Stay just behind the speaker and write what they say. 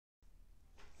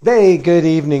Hey, good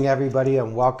evening, everybody,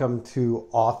 and welcome to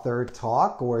Author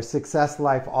Talk or Success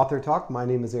Life Author Talk. My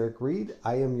name is Reid.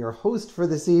 I am your host for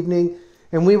this evening,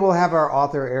 and we will have our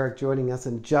author Eric joining us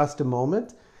in just a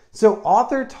moment. So,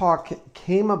 Author Talk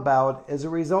came about as a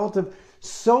result of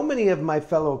so many of my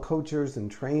fellow coaches and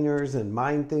trainers and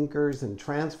mind thinkers and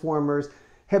transformers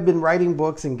have been writing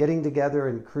books and getting together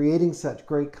and creating such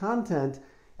great content.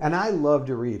 And I love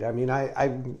to read. I mean,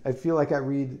 I feel like I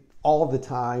read all the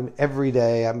time, every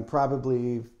day. I'm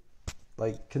probably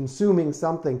like consuming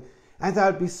something. I thought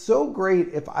it'd be so great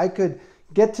if I could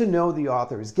get to know the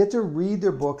authors, get to read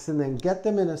their books, and then get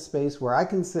them in a space where I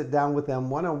can sit down with them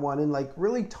one-on-one and like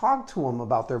really talk to them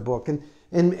about their book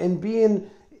and be in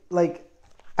like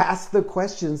ask the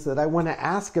questions that I want to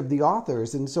ask of the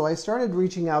authors. And so I started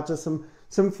reaching out to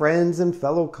some friends and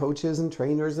fellow coaches and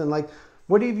trainers and like,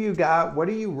 what have you got? What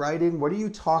are you writing? What are you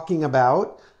talking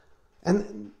about?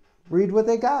 And read what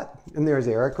they got. And there's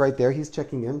Eric right there. He's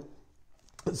checking in.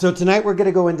 So tonight we're going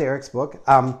to go into Eric's book.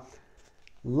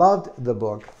 Loved the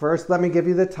book. First, let me give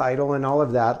you the title and all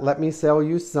of that. Let me sell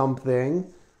you something.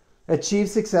 Achieve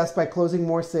success by closing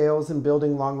more sales and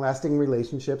building long-lasting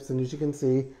relationships. And as you can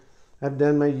see, I've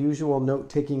done my usual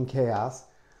note-taking chaos.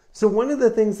 So one of the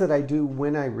things that I do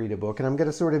when I read a book, and I'm going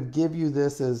to sort of give you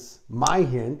this as my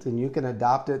hint, and you can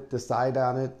adopt it, decide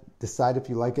on it, decide if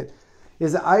you like it,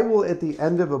 is I will, at the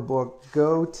end of a book,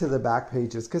 go to the back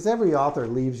pages, because every author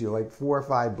leaves you like 4 or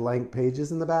 5 blank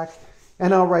pages in the back,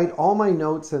 and I'll write all my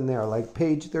notes in there, like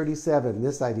page 37,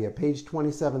 this idea, page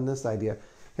 27, this idea,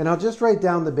 and I'll just write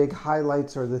down the big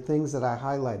highlights or the things that I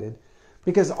highlighted,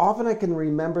 because often I can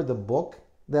remember the book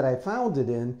that I found it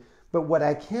in, but what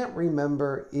I can't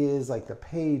remember is like the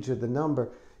page or the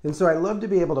number, and so I love to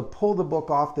be able to pull the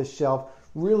book off the shelf,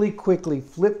 really quickly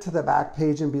flip to the back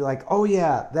page and be like, oh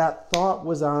yeah, that thought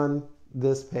was on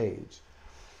this page.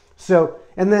 So,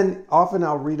 and then often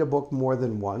I'll read a book more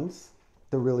than once,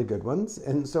 the really good ones.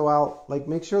 And so I'll like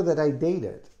make sure that I date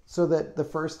it so that the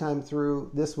first time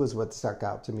through, this was what stuck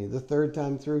out to me. The third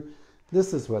time through,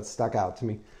 this is what stuck out to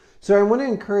me. So I want to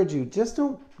encourage you, just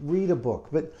don't read a book,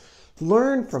 but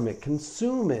learn from it,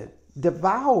 consume it,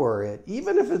 devour it.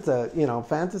 Even if it's a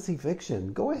fantasy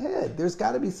fiction, go ahead. There's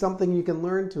got to be something you can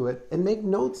learn to it, and make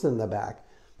notes in the back.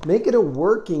 Make it a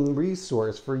working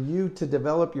resource for you to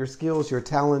develop your skills, your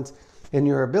talents, and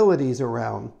your abilities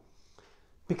around,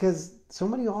 because so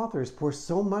many authors pour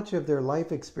so much of their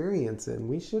life experience in.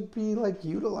 We should be like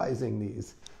utilizing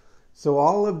these. So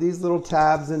all of these little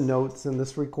tabs and notes and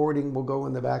this recording will go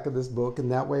in the back of this book, and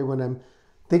that way when I'm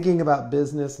thinking about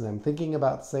business and I'm thinking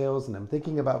about sales and I'm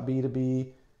thinking about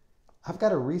B2B, I've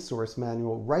got a resource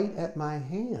manual right at my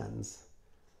hands.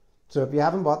 So if you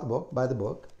haven't bought the book, buy the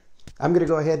book. I'm going to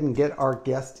go ahead and get our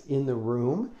guest in the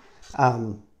room.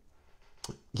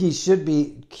 He should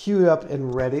be queued up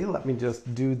and ready. Let me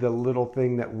just do the little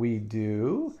thing that we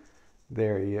do.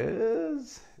 There he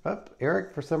is. Oh,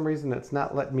 Eric, for some reason it's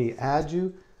not letting me add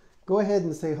you. Go ahead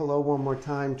and say hello one more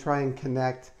time. Try and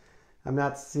connect. I'm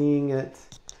not seeing it.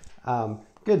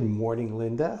 Good morning,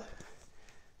 Linda.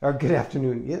 Or good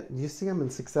afternoon. Yeah, you see I'm in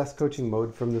success coaching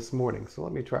mode from this morning. So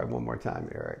let me try one more time,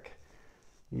 Eric.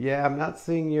 Yeah, I'm not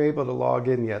seeing you able to log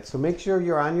in yet. So make sure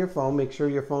you're on your phone. Make sure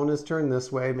your phone is turned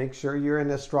this way. Make sure you're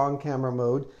in a strong camera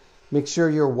mode. Make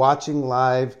sure you're watching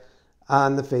live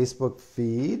on the Facebook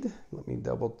feed. Let me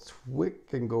double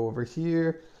click and go over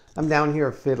here. I'm down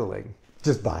here fiddling.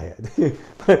 Just buy it.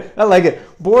 I like it.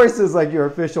 Boris is like your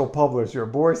official publisher.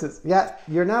 Boris is, yeah,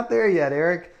 you're not there yet,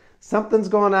 Eric. Something's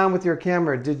going on with your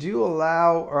camera. Did you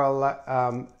allow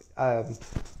or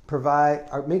provide,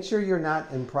 or make sure you're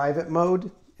not in private mode,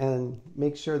 and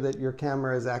make sure that your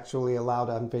camera is actually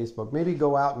allowed on Facebook. Maybe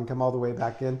go out and come all the way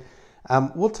back in.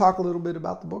 We'll talk a little bit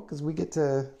about the book because we get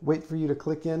to wait for you to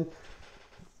click in.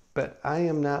 But I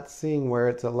am not seeing where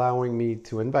it's allowing me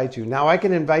to invite you. Now I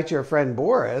can invite your friend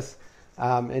Boris.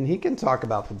 And he can talk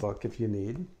about the book if you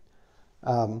need.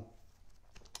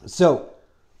 So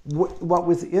what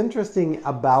was interesting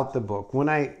about the book, when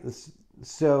I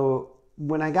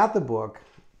got the book,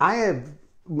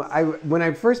 when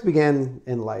I first began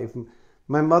in life,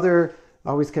 my mother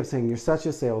always kept saying, you're such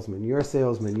a salesman. You're a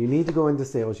salesman. You need to go into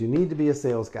sales. You need to be a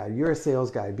sales guy. You're a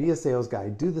sales guy. Be a sales guy.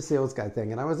 Do the sales guy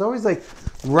thing. And I was always like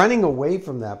running away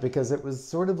from that because it was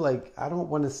sort of like, I don't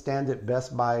want to stand at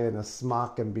Best Buy in a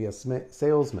smock and be a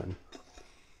salesman.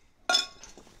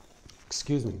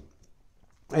 Excuse me.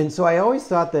 And so I always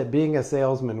thought that being a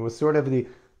salesman was sort of the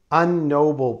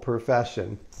unknoble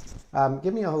profession.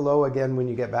 Give me a hello again when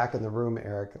you get back in the room,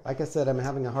 Eric. Like I said, I'm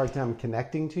having a hard time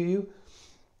connecting to you.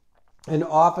 And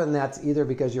often that's either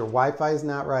because your Wi-Fi is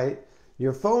not right,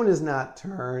 Your phone is not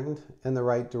turned in the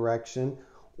right direction,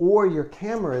 or your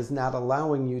camera is not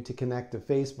allowing you to connect to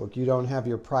Facebook. You don't have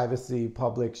your privacy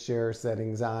public share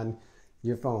settings on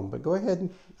your phone. But go ahead.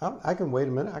 I can wait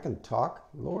a minute. I can talk.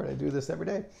 Lord, I do this every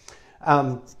day.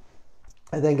 I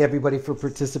thank everybody for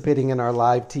participating in our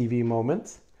live TV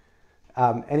moments.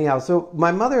 Anyhow, so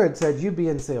my mother had said, you be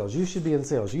in sales. You should be in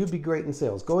sales. You'd be great in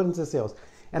sales. Go into sales.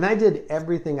 And I did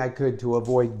everything I could to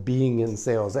avoid being in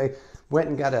sales. I went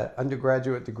and got an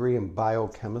undergraduate degree in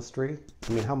biochemistry.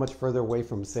 I mean, how much further away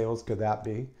from sales could that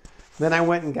be? Then I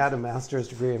went and got a master's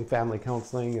degree in family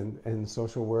counseling and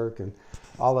social work and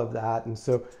all of that. And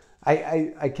so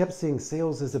I kept saying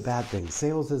sales is a bad thing.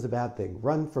 Sales is a bad thing.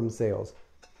 Run from sales.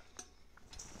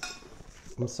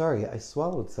 I'm sorry, I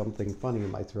swallowed something funny in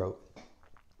my throat.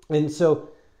 And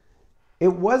so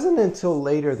it wasn't until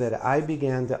later that I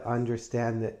began to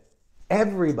understand that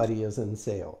everybody is in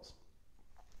sales.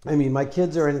 I mean, my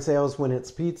kids are in sales when it's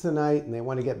pizza night and they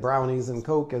want to get brownies and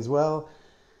Coke as well.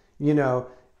 You know,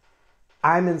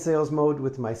 I'm in sales mode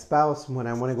with my spouse when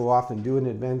I want to go off and do an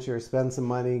adventure, spend some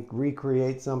money,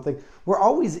 recreate something. We're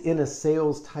always in a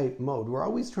sales type mode. We're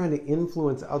always trying to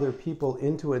influence other people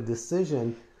into a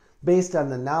decision based on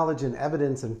the knowledge and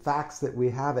evidence and facts that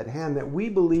we have at hand that we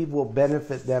believe will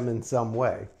benefit them in some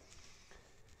way.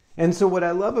 And so what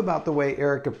I love about the way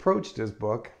Eric approached his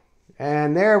book,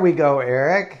 and there we go,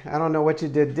 Eric. I don't know what you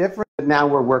did different, but now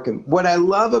we're working. What I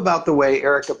love about the way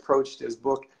Eric approached his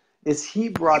book is he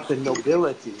brought the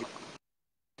nobility.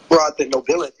 He brought the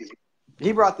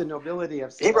nobility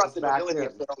of sales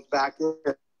back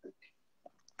there.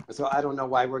 So I don't know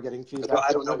why we're getting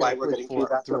feedback. But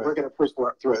we're going to push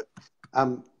through it.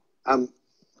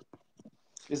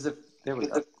 There we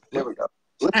go.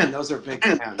 Man, those are big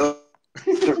hands.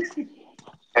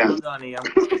 Johnny,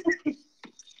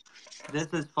 this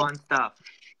is fun stuff.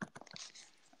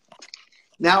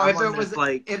 Now, if it was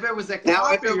a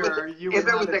copier, you would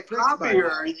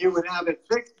have it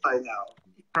fixed by now.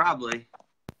 Probably.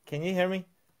 Can you hear me?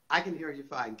 I can hear you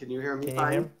fine. Can you hear me fine?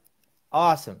 You hear me?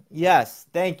 Awesome. Yes.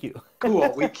 Thank you.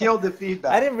 Cool. We killed the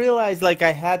feedback. I didn't realize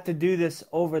I had to do this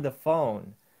over the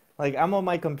phone. I'm on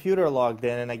my computer logged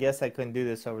in, and I guess I couldn't do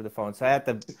this over the phone. So I had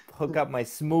to hook up my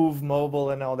Smooth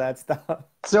mobile and all that stuff.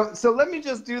 So let me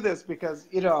just do this because,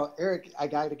 Eric, I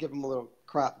got to give him a little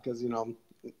crap because,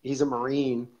 he's a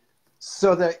Marine.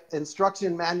 So the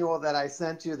instruction manual that I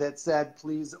sent you that said,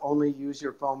 please only use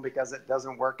your phone because it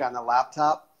doesn't work on a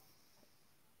laptop.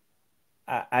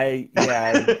 I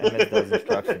missed those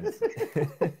instructions.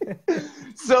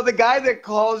 So the guy that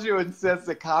calls you and says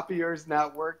the copier's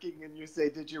not working and you say,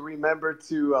 did you remember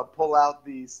to pull out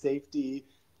the safety,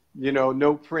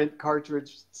 no print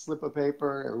cartridge slip of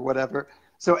paper or whatever.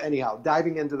 So anyhow,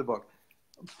 diving into the book.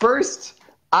 First,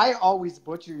 I always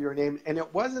butcher your name. And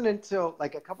it wasn't until a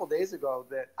couple days ago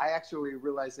that I actually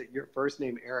realized that your first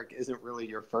name, Eric, isn't really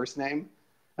your first name.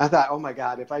 I thought, oh my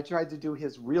God, if I tried to do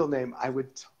his real name, I would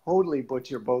totally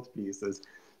butcher both pieces.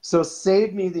 So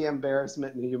save me the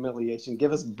embarrassment and the humiliation.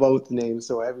 Give us both names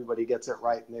so everybody gets it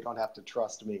right and they don't have to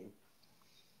trust me.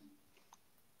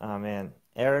 Oh, man.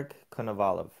 Eric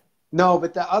Konovalov. No,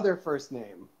 but the other first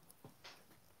name.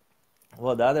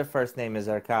 Well, the other first name is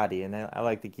Arkady, and I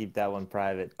like to keep that one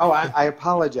private. Oh, I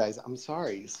apologize. I'm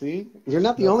sorry. See? You're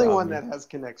not the only one that has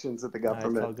connections with the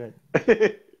government. No, it's all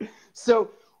good.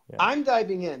 So yeah. I'm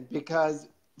diving in because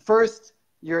first,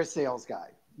 you're a sales guy.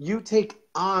 You take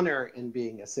honor in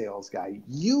being a sales guy.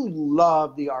 You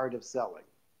love the art of selling.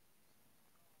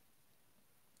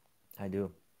 I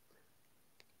do.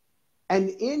 And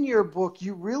in your book,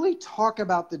 you really talk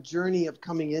about the journey of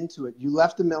coming into it. You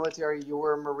left the military, you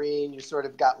were a Marine, you sort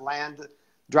of got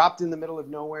dropped in the middle of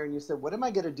nowhere, and you said, what am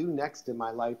I going to do next in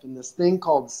my life? And this thing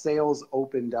called sales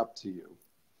opened up to you.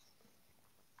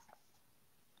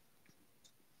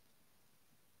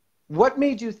 What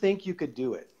made you think you could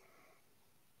do it?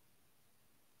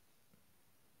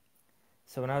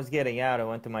 So when I was getting out, I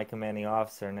went to my commanding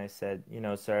officer and I said,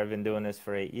 sir, I've been doing this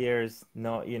for 8 years.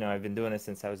 No, I've been doing this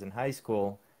since I was in high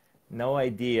school. No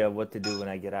idea what to do when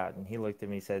I get out. And he looked at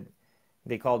me and said,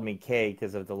 they called me K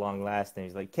because of the long last name.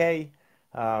 He's like, K,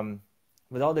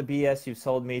 with all the BS you've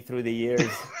sold me through the years,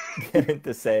 get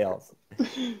into sales.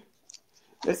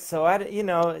 So,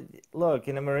 look,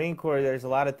 in the Marine Corps, there's a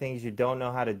lot of things you don't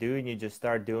know how to do, and you just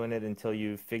start doing it until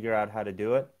you figure out how to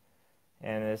do it.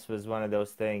 And this was one of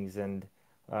those things. And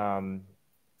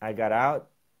I got out.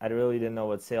 I really didn't know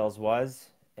what sales was.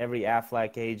 Every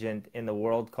Aflac agent in the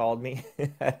world called me.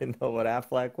 I didn't know what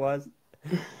Aflac was.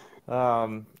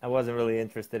 I wasn't really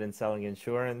interested in selling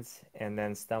insurance, and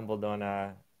then stumbled on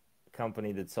a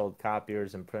company that sold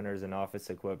copiers and printers and office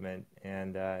equipment,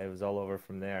 and it was all over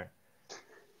from there.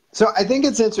 So I think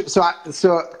it's interesting.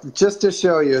 So just to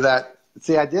show you that,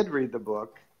 see, I did read the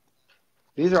book.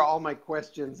 These are all my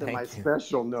questions and my Thank you.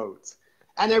 special notes.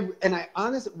 And I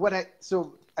honestly,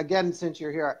 so again, since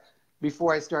you're here,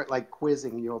 before I start like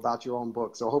quizzing you about your own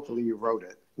book, so hopefully you wrote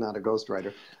it, not a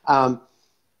ghostwriter.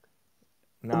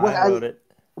 No, What I I wrote it.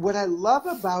 what I love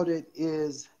about it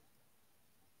is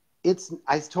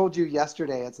I told you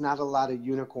yesterday, it's not a lot of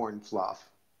unicorn fluff.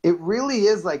 It really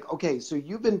is like, okay, so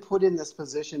you've been put in this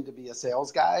position to be a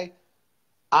sales guy.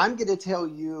 I'm going to tell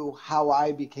you how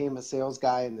I became a sales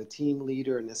guy and the team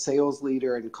leader and the sales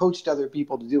leader and coached other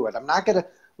people to do it. I'm not going to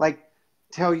like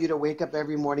tell you to wake up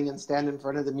every morning and stand in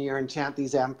front of the mirror and chant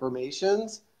these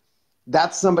affirmations.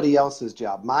 That's somebody else's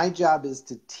job. My job is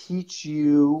to teach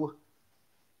you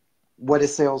what a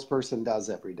salesperson does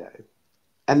every day.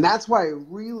 And that's why I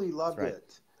really That's loved right.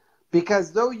 it.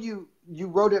 Because though you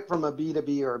wrote it from a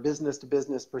B2B or a business to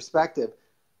business perspective,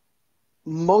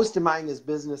 most of mine is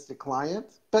business to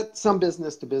client, but some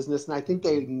business to business. And I think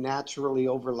they naturally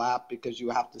overlap because you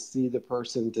have to see the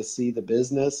person to see the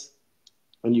business.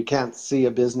 And you can't see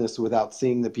a business without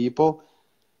seeing the people.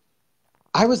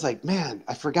 I was like, man,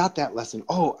 I forgot that lesson.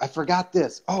 Oh, I forgot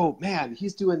this. Oh, man,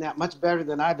 he's doing that much better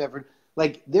than I've ever.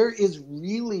 Like, there is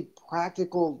really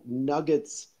practical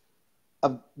nuggets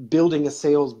of building a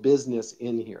sales business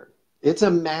in here. It's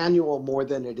a manual more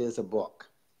than it is a book.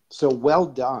 So well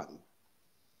done.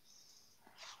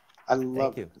 I Thank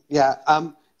love it. you. Yeah.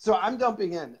 So I'm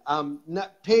jumping in.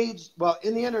 Well,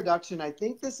 in the introduction, I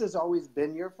think this has always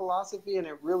been your philosophy, and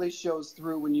it really shows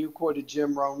through when you quoted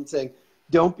Jim Rohn saying,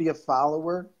 don't be a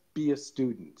follower, be a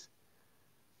student.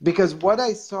 Because what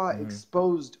I saw Hmm.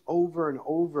 exposed over and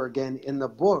over again in the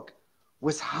book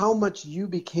was how much you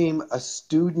became a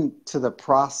student to the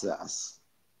process.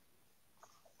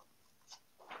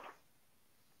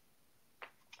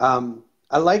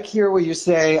 I like here where you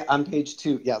say on page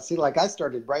 2, yeah, see, like I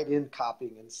started right in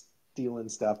copying and stealing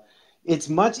stuff. It's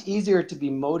much easier to be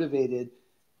motivated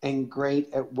and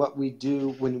great at what we do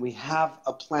when we have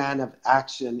a plan of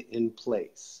action in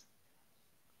place.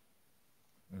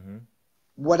 Hmm.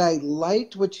 What I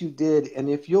liked what you did, and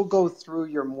if you'll go through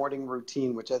your morning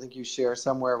routine, which I think you share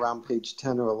somewhere around page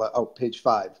 10 or 11, oh, page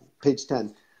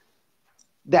 10,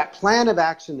 that plan of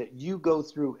action that you go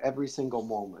through every single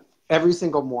moment, every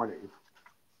single morning,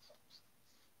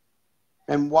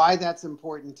 and why that's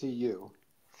important to you,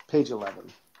 page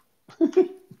 11.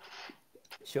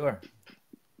 Sure.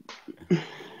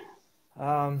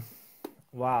 Um,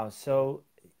 wow. So,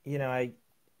 you know,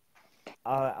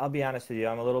 I'll be honest with you.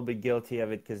 I'm a little bit guilty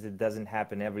of it because it doesn't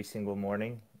happen every single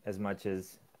morning as much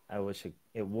as I wish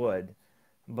it would.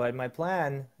 But my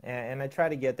plan, and I try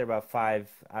to get there about 5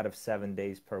 out of 7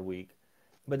 days per week.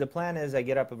 But the plan is I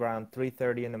get up around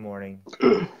 3:30 in the morning.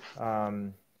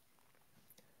 Um,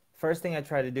 First thing I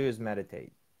try to do is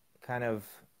meditate, kind of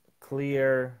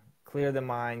clear the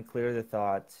mind, clear the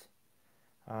thoughts.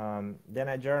 Then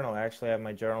I journal. I actually have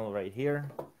my journal right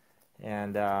here,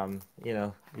 and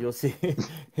you'll see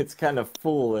it's kind of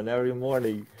full. And every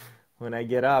morning when I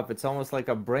get up, it's almost like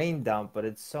a brain dump, but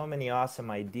it's so many awesome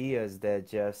ideas that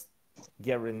just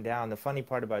get written down. The funny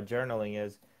part about journaling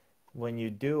is when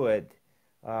you do it,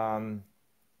 um,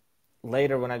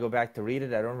 later when I go back to read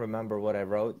it, I don't remember what I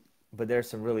wrote, but there's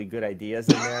some really good ideas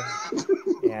in there.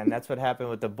 And that's what happened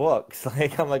with the books.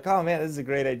 Like I'm like, oh man, this is a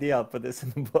great idea. I'll put this in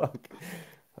the book.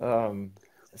 Um,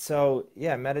 so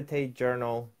yeah, meditate,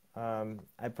 journal.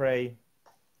 I pray,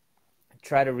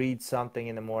 try to read something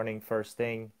in the morning first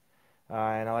thing,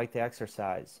 and I like to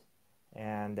exercise,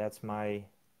 and that's my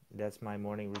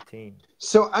morning routine.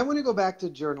 So I want to go back to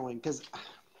journaling because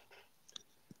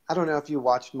I don't know if you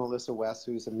watched Melissa West,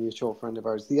 who's a mutual friend of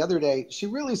ours. The other day, she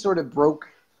really sort of broke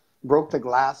the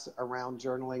glass around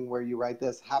journaling, where you write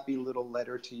this happy little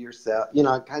letter to yourself. You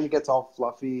know, it kind of gets all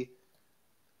fluffy.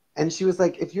 And she was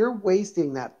like, if you're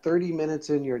wasting that 30 minutes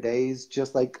in your days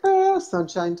just like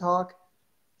sunshine talk,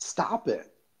 stop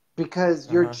it,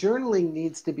 because your Uh-huh. journaling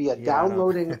needs to be a Yeah, I know.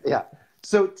 downloading. Yeah.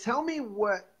 So tell me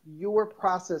what your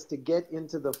process to get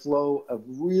into the flow of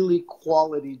really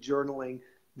quality journaling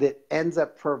that ends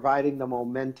up providing the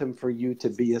momentum for you to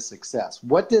be a success.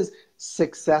 What does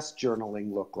success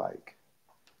journaling look like?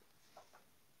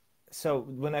 So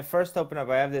when I first open up,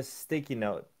 I have this sticky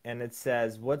note, and it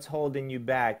says, "What's holding you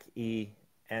back, E?"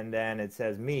 And then it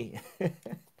says me.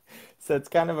 So it's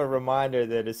kind of a reminder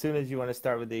that as soon as you want to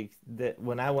start with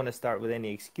when I want to start with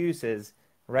any excuses,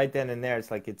 right then and there,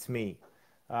 it's like it's me.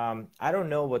 I don't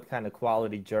know what kind of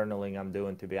quality journaling I'm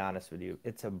doing, to be honest with you.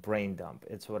 It's a brain dump.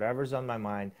 It's whatever's on my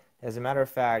mind. As a matter of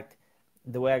fact,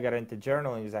 the way I got into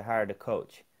journaling is I hired a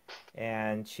coach.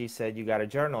 And she said, you got to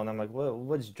journal. And I'm like, well,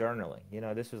 what's journaling? You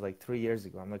know, this was like 3 years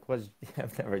ago. I'm like, what's,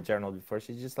 I've never journaled before.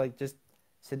 She's just like, just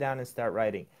sit down and start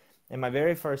writing. And my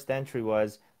very first entry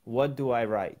was, what do I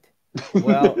write?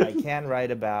 Well, I can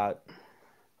write about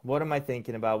what am I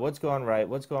thinking about, what's going right,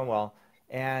 what's going well.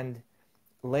 And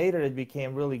later it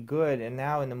became really good. And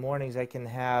now in the mornings I can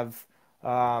have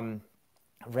um,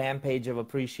 rampage of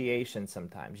appreciation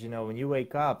sometimes. You know, when you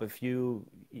wake up, if you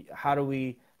how do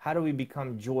we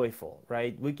become joyful,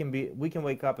 right? We can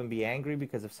wake up and be angry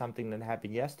because of something that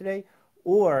happened yesterday,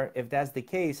 or if that's the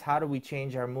case, how do we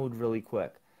change our mood really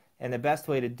quick? And the best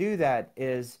way to do that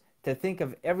is to think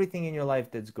of everything in your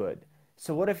life that's good.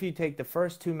 So what if you take the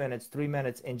first 2 minutes, 3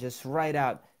 minutes, and just write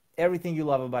out everything you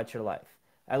love about your life?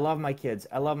 I love my kids.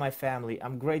 I love my family.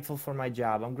 I'm grateful for my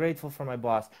job. I'm grateful for my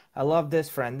boss. I love this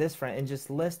friend, and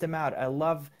just list them out. I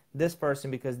love this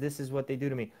person because this is what they do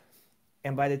to me.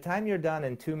 And by the time you're done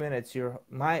in 2 minutes,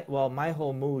 my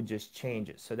whole mood just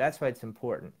changes. So that's why it's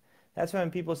important. That's why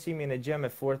when people see me in the gym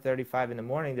at 4:35 in the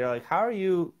morning, they're like, "How are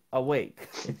you awake?"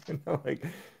 Like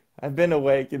I've been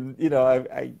awake, and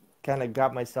I kind of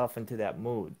got myself into that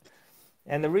mood.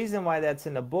 And the reason why that's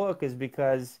in the book is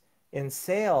because in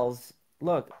sales,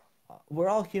 look, we're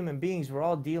all human beings. We're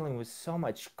all dealing with so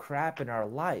much crap in our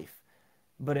life.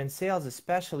 But in sales,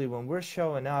 especially when we're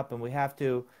showing up and we have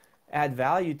to add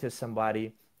value to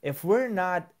somebody, if we're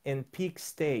not in peak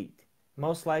state,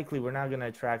 most likely we're not going to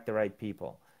attract the right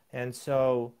people. And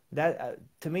so that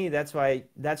to me, that's what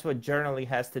journaling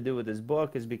has to do with this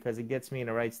book, is because it gets me in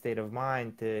the right state of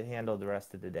mind to handle the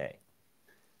rest of the day.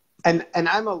 And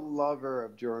I'm a lover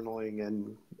of journaling,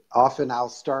 and often I'll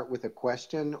start with a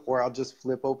question, or I'll just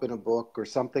flip open a book or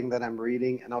something that I'm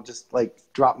reading, and I'll just like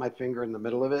drop my finger in the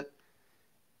middle of it.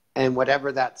 And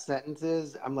whatever that sentence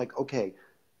is, I'm like, okay,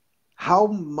 how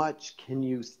much can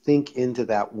you think into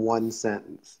that one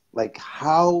sentence? Like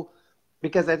how,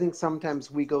 because I think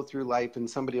sometimes we go through life and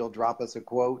somebody will drop us a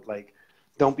quote like,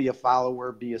 don't be a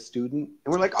follower, be a student.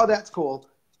 And we're like, oh, that's cool.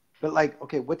 But like,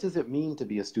 okay, what does it mean to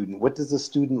be a student? What does a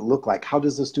student look like? How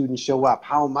does a student show up?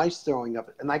 How am I showing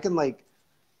up? And I can like,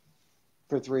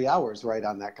 for 3 hours write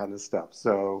on that kind of stuff.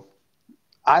 So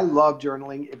I love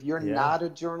journaling. If you're Yeah. not a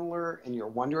journaler and you're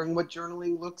wondering what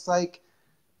journaling looks like,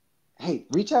 hey,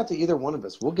 reach out to either one of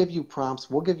us. We'll give you prompts,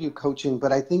 we'll give you coaching.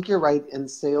 But I think you're right, in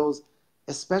sales,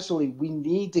 especially, we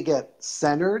need to get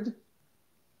centered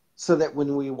so that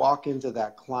when we walk into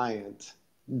that client,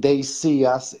 they see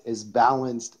us as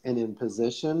balanced and in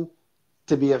position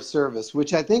to be of service,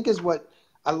 which I think is what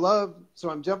I love.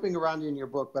 So I'm jumping around in your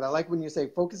book, but I like when you say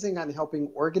focusing on helping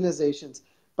organizations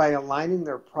by aligning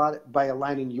by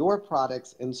aligning your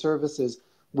products and services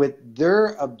with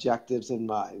their objectives in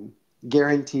mind,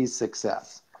 guarantees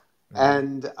success. Hmm.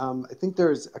 And I think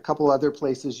there's a couple other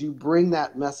places you bring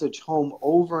that message home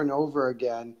over and over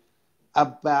again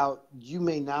about you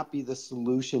may not be the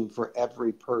solution for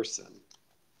every person.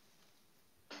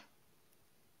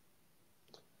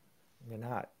 You're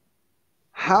not.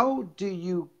 How do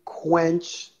you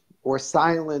quench or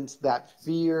silence that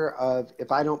fear of,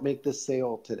 if I don't make this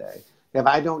sale today, if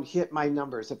I don't hit my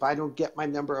numbers, if I don't get my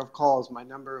number of calls, my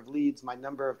number of leads, my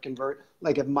number of convert,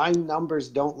 like if my numbers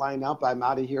don't line up, I'm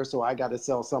out of here, so I got to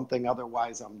sell something,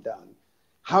 otherwise I'm done.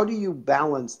 How do you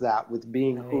balance that with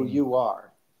being I who mean, you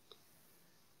are?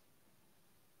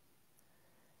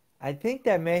 I think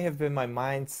that may have been my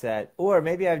mindset, or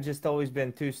maybe I've just always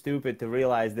been too stupid to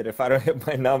realize that if I don't hit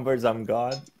my numbers, I'm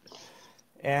gone.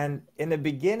 And in the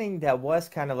beginning, that was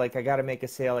kind of like, I got to make a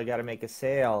sale, I got to make a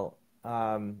sale.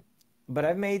 But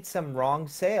I've made some wrong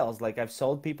sales. Like I've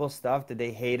sold people stuff that they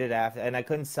hated after, and I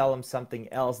couldn't sell them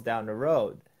something else down the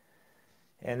road.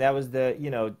 And that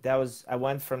was I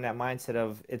went from that mindset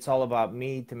of it's all about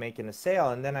me to making a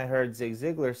sale. And then I heard Zig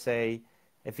Ziglar say,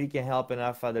 if you can help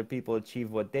enough other people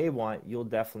achieve what they want, you'll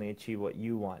definitely achieve what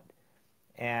you want.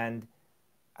 And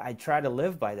I try to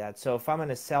live by that. So if I'm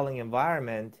in a selling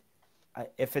environment,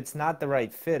 if it's not the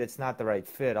right fit, it's not the right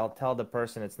fit. I'll tell the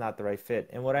person it's not the right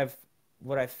fit. And what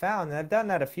I've found, and I've done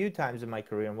that a few times in my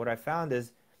career, and what I found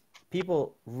is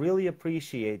people really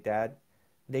appreciate that.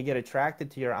 They get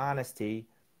attracted to your honesty.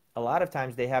 A lot of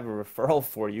times they have a referral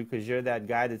for you because you're that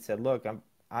guy that said, "Look, I'm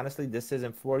honestly, this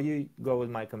isn't for you. Go with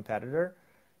my competitor."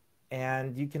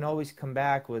 And you can always come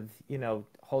back with,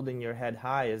 holding your head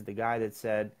high as the guy that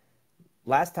said,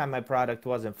 "Last time my product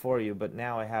wasn't for you, but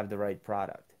now I have the right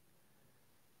product."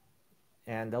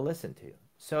 And they'll listen to you.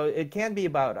 So it can be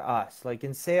about us. Like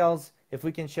in sales, if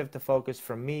we can shift the focus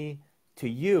from me to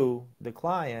you, the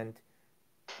client,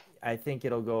 I think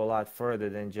it'll go a lot further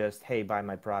than just, hey, buy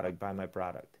my product, buy my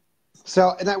product.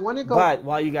 So, and I want to go. But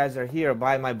while you guys are here,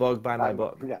 buy my book, buy my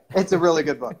book. Yeah, it's a really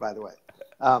good book, by the way.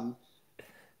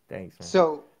 Thanks, man.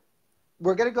 So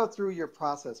we're going to go through your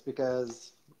process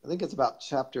because I think it's about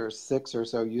chapter 6 or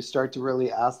so. You start to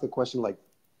really ask the question, like,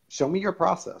 show me your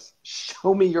process.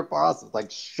 Show me your process. Like,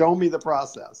 show me the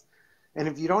process. And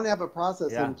if you don't have a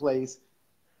process in place,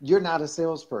 you're not a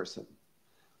salesperson.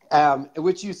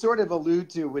 Which you sort of allude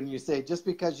to when you say just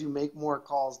because you make more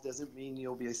calls doesn't mean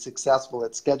you'll be successful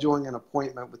at scheduling an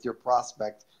appointment with your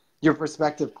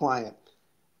prospective client.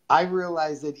 I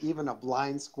realize that even a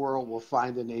blind squirrel will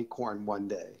find an acorn one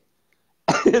day.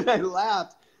 And I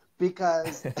laughed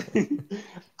because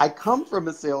I come from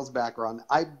a sales background.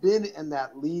 I've been in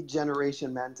that lead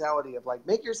generation mentality of like,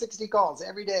 make your 60 calls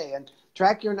every day and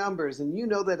track your numbers. And you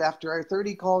know that after our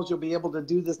 30 calls, you'll be able to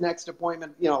do this next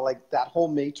appointment, like that whole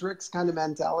matrix kind of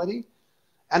mentality.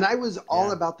 And I was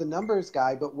all about the numbers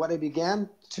guy. But what I began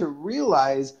to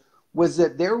realize was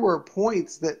that there were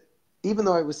points that even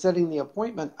though I was setting the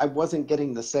appointment, I wasn't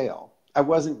getting the sale. I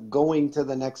wasn't going to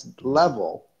the next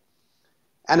level.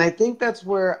 And I think that's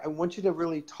where I want you to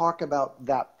really talk about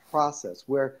that process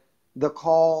where the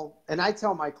call, and I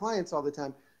tell my clients all the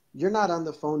time, you're not on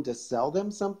the phone to sell them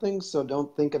something, so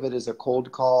don't think of it as a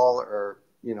cold call or,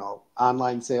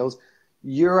 online sales.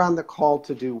 You're on the call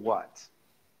to do what?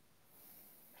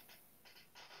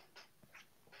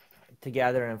 To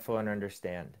gather info and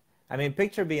understand. I mean,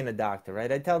 picture being a doctor,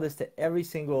 right? I tell this to every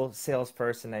single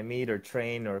salesperson I meet or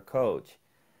train or coach.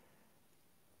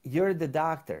 You're the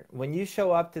doctor. When you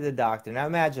show up to the doctor, now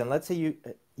imagine, let's say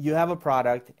you have a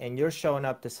product and you're showing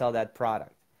up to sell that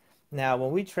product. Now,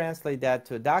 when we translate that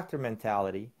to a doctor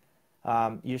mentality,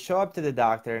 you show up to the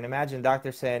doctor and imagine the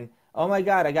doctor saying, oh my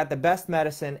God, I got the best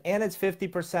medicine and it's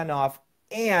 50% off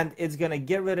and it's going to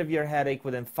get rid of your headache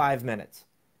within 5 minutes.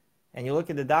 And you look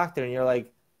at the doctor and you're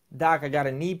like, Doc, I got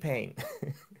a knee pain,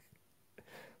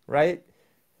 right?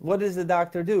 What does the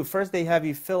doctor do? First, they have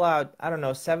you fill out,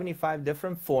 75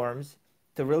 different forms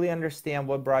to really understand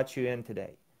what brought you in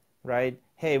today, right?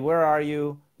 Hey, where are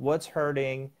you? What's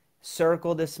hurting?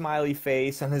 Circle the smiley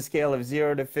face on a scale of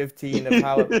 0 to 15 of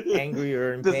how angry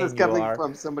or in pain you are. This is coming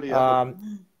from somebody else.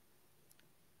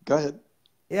 Go ahead.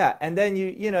 Yeah, and then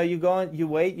you go and you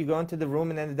wait, you go into the room,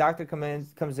 and then the doctor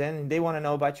comes in, and they want to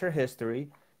know about your history.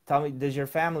 Tell me, does your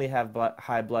family have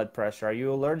high blood pressure? Are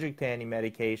you allergic to any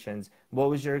medications? What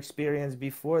was your experience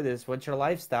before this? What's your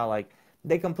lifestyle like?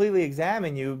 They completely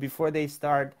examine you before they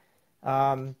start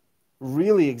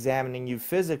really examining you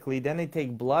physically. Then they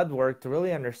take blood work to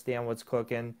really understand what's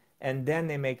cooking, and then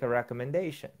they make a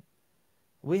recommendation.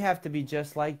 We have to be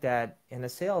just like that in the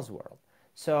sales world.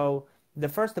 So the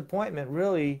first appointment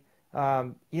really,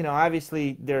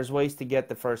 obviously there's ways to get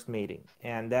the first meeting,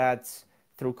 and that's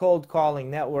through cold calling,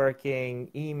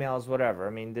 networking, emails, whatever. I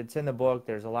mean, it's in the book.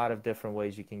 There's a lot of different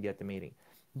ways you can get the meeting.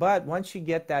 But once you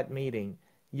get that meeting,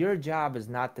 your job is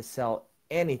not to sell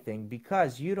anything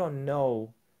because you don't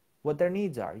know what their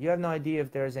needs are. You have no idea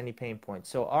if there's any pain points.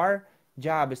 So our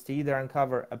job is to either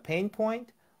uncover a pain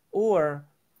point or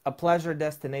a pleasure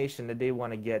destination that they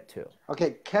want to get to.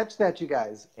 Okay, catch that, you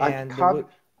guys.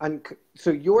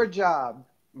 So your job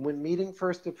when meeting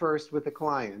first to first with a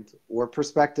client or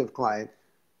prospective client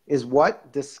is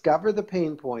what? Discover the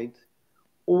pain point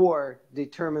or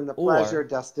determine the pleasure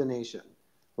destination.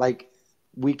 Like,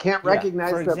 we can't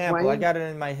recognize for example, plane. I got it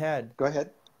in my head. Go ahead.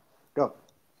 Go.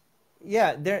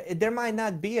 Yeah, there might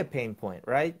not be a pain point,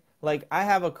 right? Like, I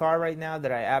have a car right now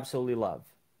that I absolutely love.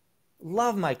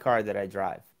 Love my car that I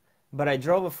drive. But I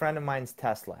drove a friend of mine's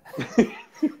Tesla.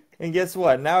 And guess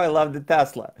what? Now I love the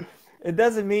Tesla. It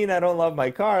doesn't mean I don't love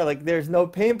my car. Like, there's no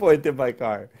pain point in my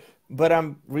car. But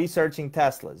I'm researching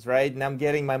Teslas, right? And I'm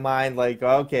getting my mind like,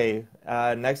 okay,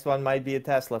 next one might be a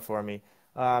Tesla for me.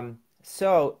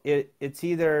 So it's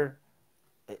either,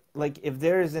 like, if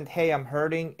there isn't, hey, I'm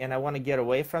hurting and I want to get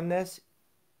away from this,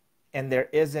 and there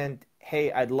isn't,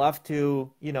 hey, I'd love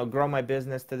to, grow my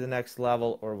business to the next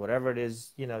level or whatever it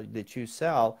is, that you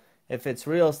sell. If it's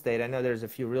real estate, I know there's a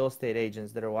few real estate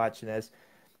agents that are watching this.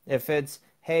 If it's,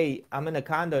 hey, I'm in a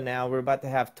condo now, we're about to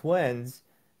have twins,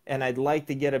 and I'd like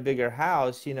to get a bigger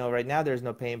house, right now there's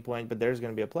no pain point, but there's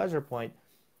going to be a pleasure point.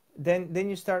 Then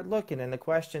you start looking, and the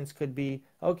questions could be,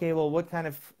 okay, well, what kind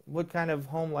of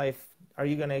home life are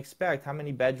you going to expect? How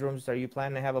many bedrooms? Are you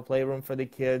planning to have a playroom for the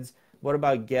kids? What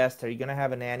about guests? Are you going to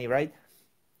have a nanny, right?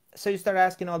 So you start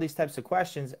asking all these types of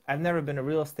questions. I've never been a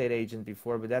real estate agent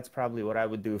before, but that's probably what I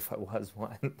would do if I was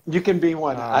one. You can be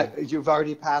one. You've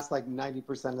already passed like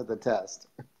 90% of the test.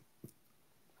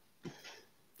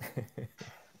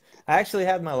 I actually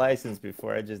had my license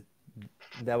before.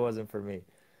 That wasn't for me.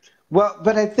 Well,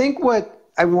 but I think what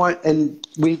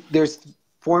there's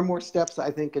 4 more steps,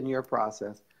 I think, in your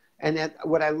process. And then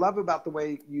what I love about the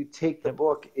way you take the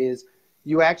book is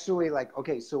you actually like,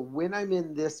 okay, so when I'm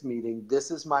in this meeting,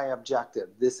 this is my objective.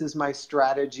 This is my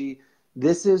strategy.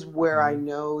 This is where I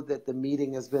know that the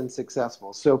meeting has been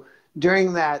successful. So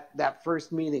during that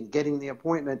first meeting, getting the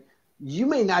appointment, you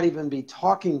may not even be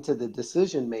talking to the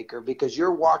decision maker because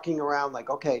you're walking around like,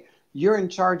 okay, you're in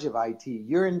charge of IT,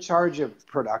 you're in charge of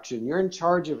production, you're in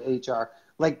charge of HR.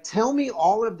 Like, tell me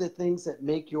all of the things that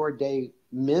make your day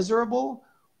miserable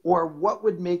or what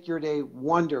would make your day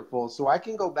wonderful so I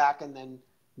can go back and then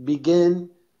begin,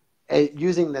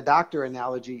 using the doctor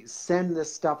analogy, send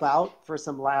this stuff out for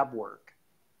some lab work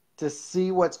to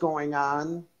see what's going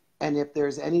on and if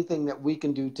there's anything that we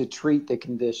can do to treat the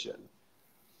condition.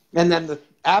 And then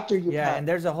after you and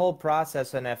there's a whole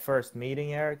process in that first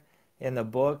meeting, Eric. In the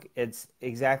book, it's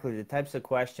exactly the types of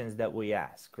questions that we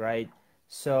ask, right?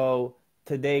 So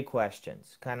today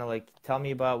questions, kind of like, tell me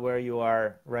about where you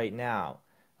are right now.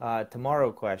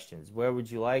 Tomorrow questions, where would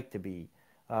you like to be?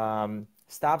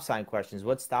 Stop sign questions,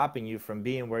 what's stopping you from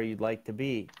being where you'd like to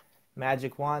be?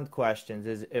 Magic wand questions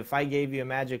is, if I gave you a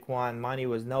magic wand, money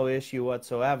was no issue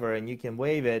whatsoever, and you can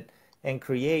wave it and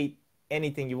create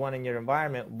anything you want in your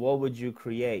environment, what would you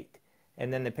create?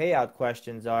 And then the payout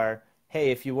questions are,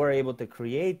 hey, if you were able to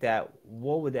create that,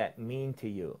 what would that mean to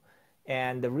you?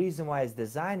 And the reason why it's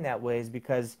designed that way is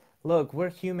because, look, we're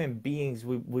human beings.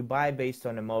 We buy based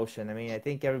on emotion. I mean, I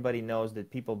think everybody knows that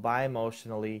people buy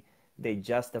emotionally, they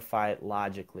justify it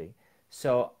logically.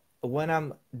 So when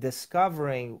I'm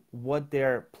discovering what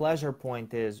their pleasure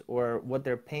point is or what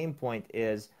their pain point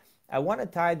is, I want to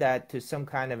tie that to some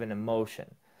kind of an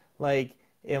emotion. Like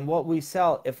in what we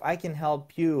sell, if I can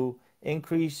help you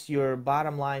increase your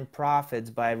bottom line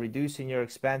profits by reducing your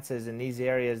expenses in these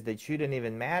areas that you didn't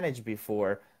even manage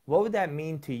before, what would that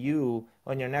mean to you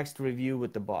on your next review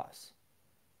with the boss?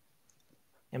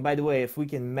 And by the way, if we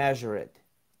can measure it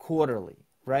quarterly,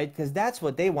 right? Because that's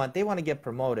what they want. They want to get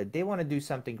promoted. They want to do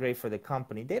something great for the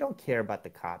company. They don't care about the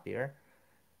copier.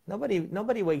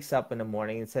 Nobody wakes up in the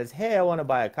morning and says, hey, I want to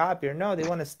buy a copier. No, they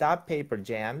want to stop paper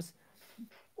jams,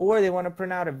 or they want to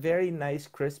print out a very nice,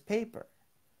 crisp paper.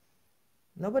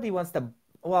 Nobody wants to,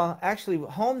 well, actually,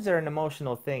 homes are an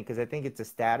emotional thing because I think it's a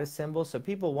status symbol. So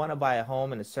people want to buy a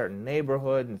home in a certain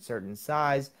neighborhood and certain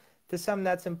size. To some,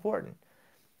 that's important.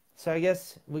 So I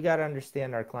guess we got to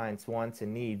understand our clients' wants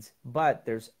and needs, but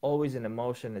there's always an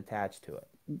emotion attached to it.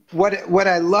 What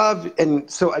I love,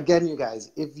 and so again, you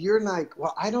guys, if you're like,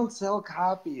 well, I don't sell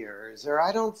copiers or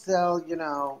I don't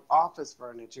sell, office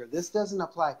furniture, this doesn't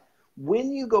apply.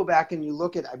 When you go back and you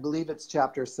look at, I believe it's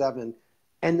chapter 7,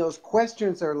 and those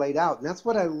questions are laid out. And that's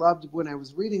what I loved when I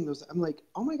was reading those. I'm like,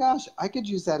 oh my gosh, I could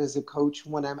use that as a coach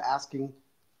when I'm asking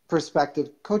prospective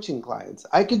coaching clients.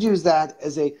 I could use that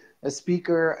as a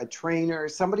speaker, a trainer,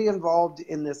 somebody involved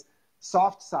in this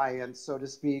soft science, so to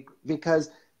speak,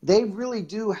 because they really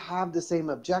do have the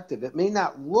same objective. It may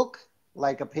not look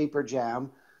like a paper jam,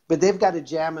 but they've got a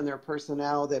jam in their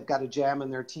personnel. They've got a jam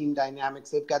in their team dynamics.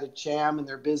 They've got a jam in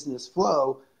their business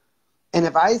flow. And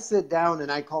if I sit down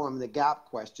and I call them the gap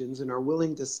questions and are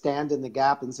willing to stand in the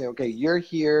gap and say, okay, you're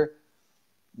here.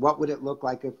 What would it look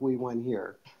like if we went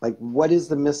here? Like, what is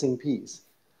the missing piece?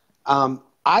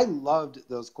 I loved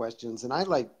those questions and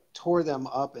I tore them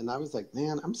up and I was like,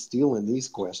 man, I'm stealing these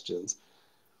questions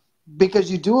because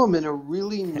you do them in a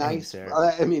really nice,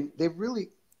 they really,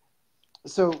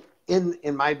 so in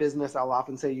my business, I'll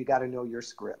often say, you got to know your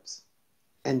scripts.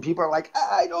 And people are like,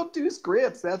 I don't do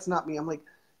scripts. That's not me. I'm like,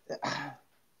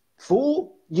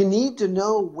 fool, you need to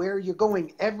know where you're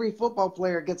going. Every football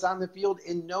player gets on the field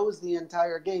and knows the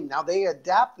entire game. Now they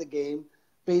adapt the game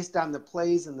based on the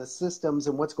plays and the systems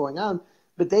and what's going on,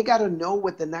 but they got to know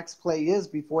what the next play is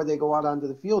before they go out onto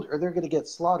the field or they're going to get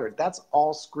slaughtered. That's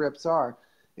all scripts are.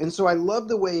 And so I love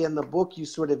the way in the book you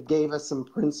sort of gave us some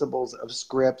principles of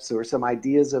scripts or some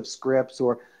ideas of scripts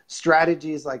or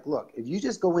strategies like, look, if you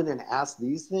just go in and ask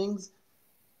these things,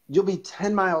 you'll be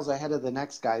 10 miles ahead of the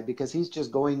next guy because he's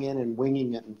just going in and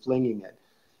winging it and flinging it.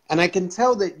 And I can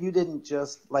tell that you didn't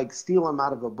just steal them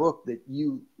out of a book, that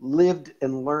you lived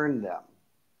and learned them.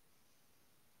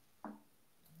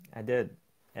 I did.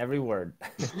 Every word.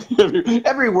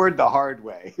 every word the hard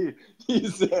way, he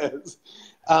says.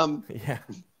 Yeah.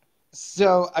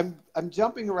 So I'm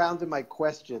jumping around to my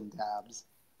question tabs.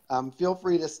 Feel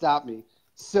free to stop me.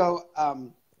 So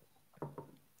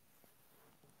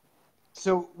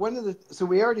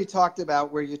we already talked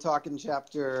about where you talk in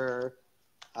chapter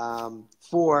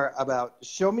 4 about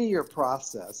show me your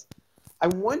process. I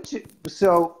want to.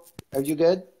 So are you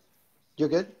good? You're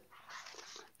good.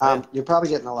 Yeah. You're probably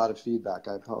getting a lot of feedback.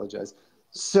 I apologize.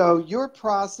 So your No, I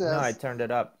process, turned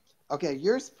it up. okay,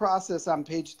 your process on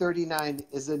page 39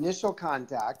 is initial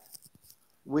contact,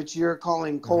 which you're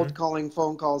calling cold Mm-hmm. calling,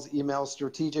 phone calls, emails,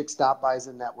 strategic stop bys,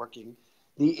 and networking.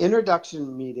 The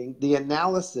introduction meeting, the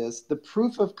analysis, the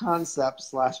proof of concept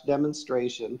slash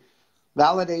demonstration,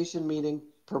 validation meeting,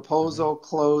 Mm-hmm. proposal,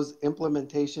 close,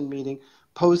 implementation meeting,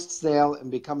 post sale, and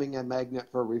becoming a magnet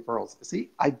for referrals.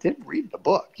 See, I did read the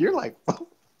book. You're like,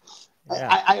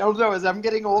 Yeah. I don't know. As I'm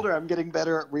getting older, I'm getting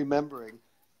better at remembering.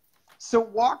 So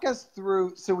walk us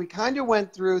through. So we kind of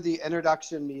went through the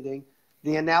introduction meeting,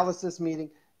 the analysis meeting.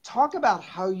 Talk about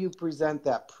how you present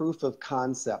that proof of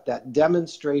concept, that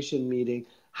demonstration meeting.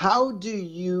 How do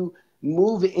you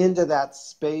move into that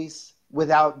space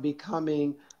without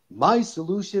becoming my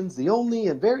solution's the only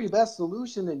and very best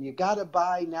solution, and you got to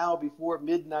buy now before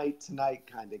midnight tonight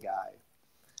kind of guy?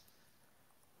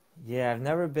 Yeah, I've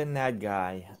never been that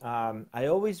guy. I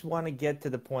always want to get to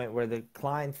the point where the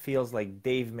client feels like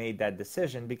they've made that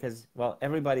decision because, well,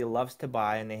 everybody loves to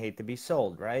buy and they hate to be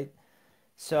sold, right?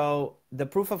 So the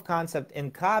proof of concept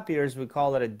in copiers, we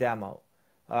call it a demo.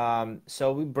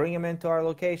 So we bring them into our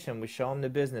location. We show them the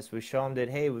business. We show them that,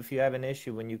 hey, if you have an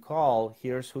issue when you call,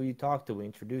 here's who you talk to. We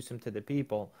introduce them to the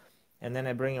people. And then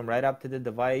I bring them right up to the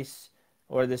device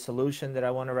or the solution that I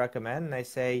want to recommend. And I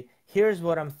say, here's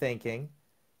what I'm thinking.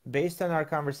 Based on our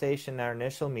conversation, our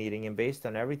initial meeting, and based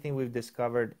on everything we've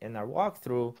discovered in our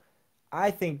walkthrough, I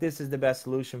think this is the best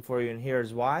solution for you, and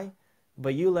here's why.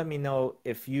 But you let me know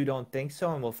if you don't think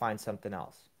so, and we'll find something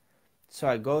else. So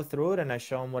I go through it, and I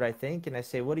show them what I think, and I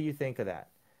say, what do you think of that?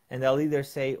 And they'll either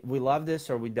say, we love this,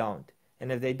 or we don't.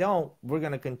 And if they don't, we're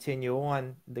going to continue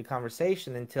on the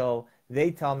conversation until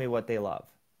they tell me what they love.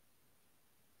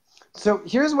 So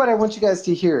here's what I want you guys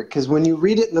to hear, because when you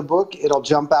read it in the book, it'll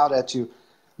jump out at you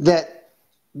that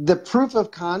the proof of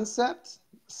concept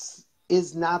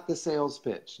is not the sales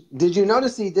pitch. Did you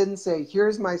notice he didn't say,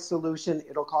 here's my solution,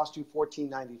 it'll cost you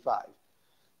 $14.95.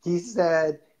 He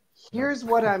said, Nope. here's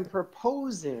what I'm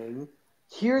proposing,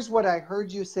 here's what I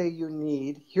heard you say you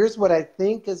need, here's what I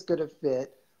think is going to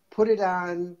fit, put it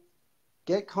on,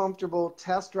 get comfortable,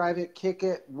 test drive it, kick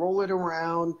it, roll it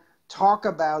around, talk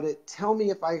about it, tell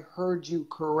me if I heard you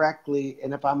correctly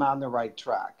and if I'm on the right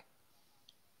track.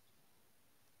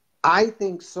 I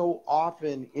think so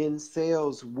often in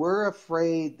sales, we're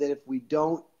afraid that if we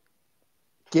don't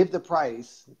give the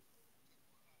price,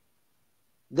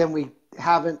 then we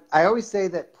haven't. I always say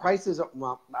that price is,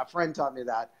 well, my friend taught me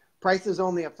that price is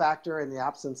only a factor in the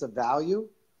absence of value.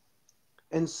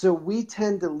 And so we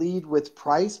tend to lead with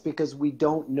price because we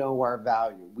don't know our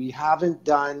value. We haven't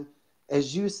done,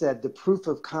 as you said, the proof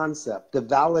of concept, the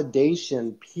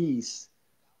validation piece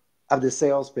of the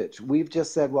sales pitch. We've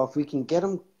just said, well, if we can get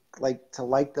them to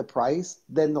like the price,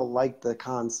 then they'll like the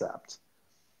concept.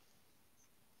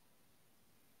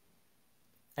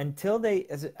 I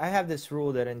have this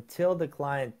rule that until the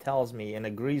client tells me and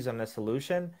agrees on the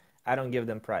solution, I don't give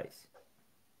them price.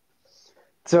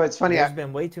 So it's funny. There's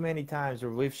been way too many times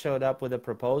where we've showed up with a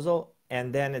proposal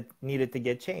and then it needed to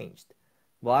get changed.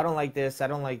 Well, I don't like this. I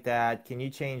don't like that. Can you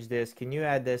change this? Can you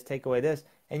add this? Take away this?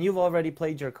 And you've already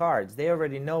played your cards. They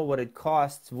already know what it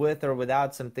costs with or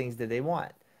without some things that they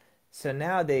want. So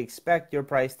now they expect your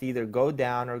price to either go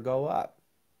down or go up.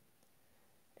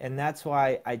 And that's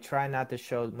why I try not to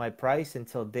show my price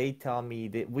until they tell me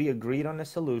that we agreed on a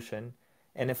solution.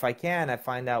 And if I can, I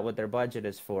find out what their budget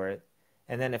is for it.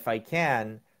 And then if I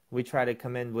can, we try to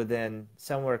come in within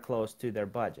somewhere close to their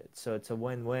budget. So it's a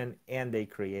win-win, and they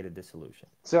created the solution.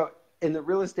 So in the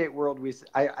real estate world,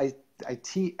 I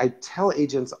tell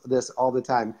agents this all the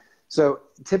time. So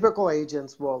typical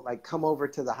agents will come over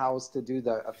to the house to do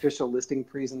the official listing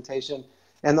presentation,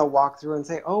 and they'll walk through and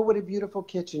say, oh, what a beautiful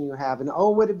kitchen you have, and oh,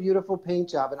 what a beautiful paint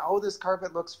job, and oh, this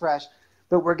carpet looks fresh,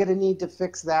 but we're going to need to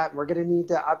fix that, and we're going to need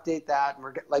to update that,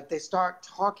 and they start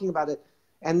talking about it,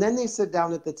 and then they sit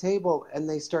down at the table and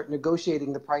they start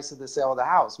negotiating the price of the sale of the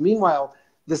house. Meanwhile,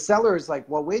 the seller is like,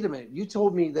 well, wait a minute, you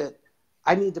told me that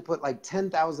I need to put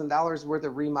 $10,000 worth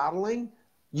of remodeling.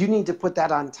 You need to put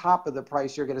that on top of the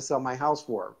price you're going to sell my house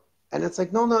for. And it's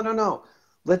like, no.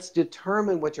 Let's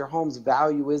determine what your home's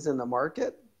value is in the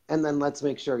market, and then let's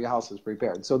make sure your house is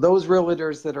prepared. So those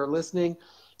realtors that are listening,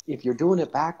 if you're doing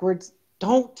it backwards,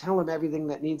 don't tell them everything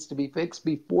that needs to be fixed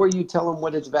before you tell them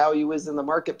what its value is in the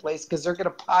marketplace, because they're going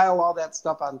to pile all that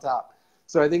stuff on top.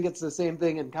 So I think it's the same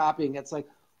thing in copying. It's like,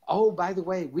 oh, by the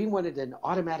way, we wanted an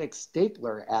automatic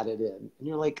stapler added in. And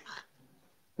you're like,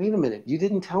 wait a minute, you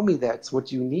didn't tell me that's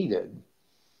what you needed.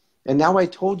 And now I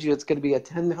told you it's going to be a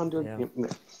 1000. Yeah.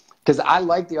 Because I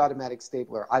like the automatic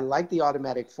stapler. I like the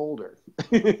automatic folder.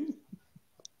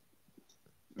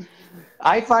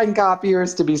 I find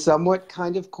copiers to be somewhat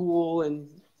kind of cool and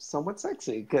somewhat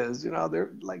sexy because, you know,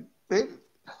 they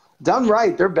done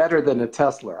right, they're better than a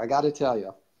Tesla, I got to tell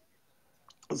you.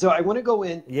 So I want to go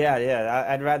in. Yeah, yeah.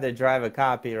 I'd rather drive a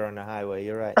copier on the highway.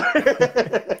 You're right.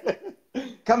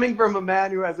 Coming from a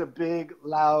man who has a big,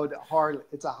 loud Harley.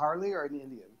 It's a Harley or an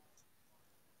Indian?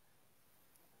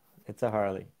 It's a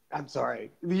Harley. I'm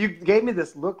sorry. You gave me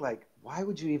this look like, why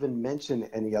would you even mention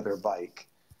any other bike?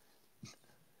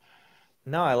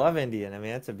 No, I love Indian. I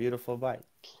mean, it's a beautiful bike.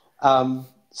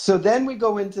 So then we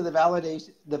go into the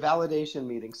validation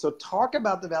meeting. So talk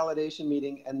about the validation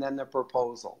meeting and then the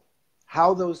proposal.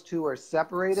 How those two are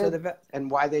separated and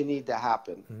why they need to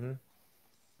happen. Mm-hmm.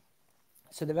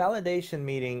 So the validation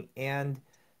meeting and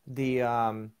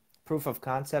the proof of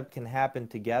concept can happen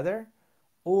together,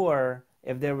 or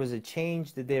if there was a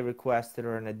change that they requested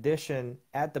or an addition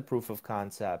at the proof of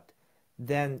concept,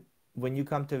 then when you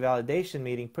come to a validation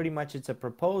meeting, pretty much it's a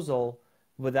proposal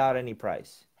without any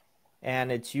price.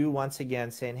 And it's you once again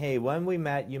saying, hey, when we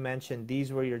met, you mentioned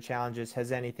these were your challenges.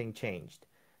 Has anything changed?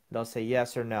 They'll say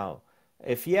yes or no.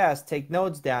 If yes, take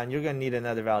notes down. You're going to need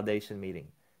another validation meeting.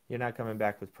 You're not coming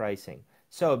back with pricing.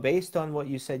 So based on what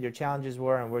you said your challenges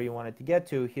were and where you wanted to get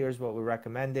to, here's what we're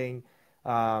recommending.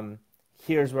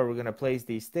 Here's where we're going to place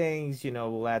these things. You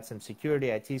know, we'll add some security,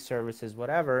 IT services,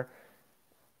 whatever.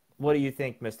 What do you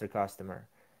think, Mr. Customer?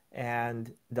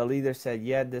 And they'll either say,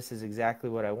 yeah, this is exactly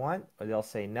what I want, or they'll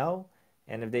say no.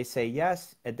 And if they say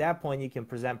yes, at that point you can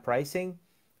present pricing.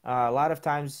 A lot of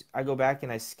times I go back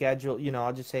and I schedule, you know,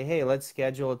 I'll just say, hey, let's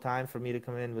schedule a time for me to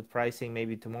come in with pricing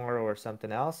maybe tomorrow or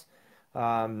something else.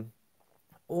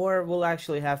 Or we'll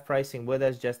actually have pricing with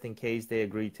us just in case they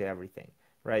agree to everything,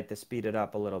 right, to speed it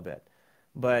up a little bit.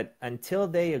 But until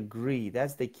they agree,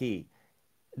 that's the key.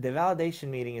 The validation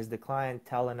meeting is the client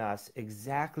telling us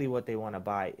exactly what they want to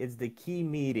buy. It's the key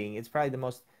meeting. It's probably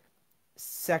the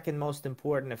second most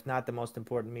important, if not the most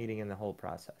important meeting in the whole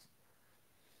process.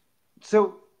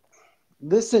 So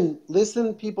listen,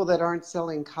 people that aren't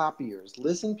selling copiers.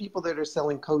 Listen, people that are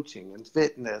selling coaching and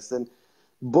fitness and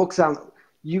books on.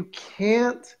 You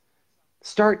can't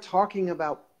start talking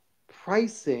about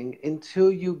pricing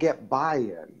until you get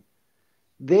buy-in.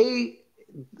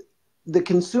 The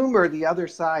consumer, the other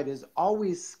side, is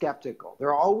always skeptical.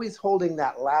 They're always holding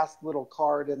that last little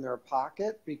card in their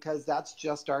pocket because that's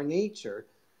just our nature.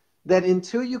 That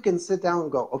until you can sit down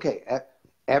and go, okay,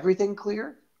 everything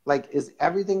clear? Like, is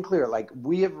everything clear? Like,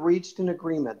 we have reached an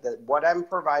agreement that what I'm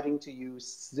providing to you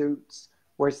suits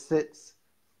or sits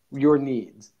your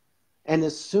needs. And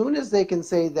as soon as they can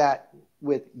say that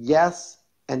with yes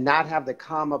and not have the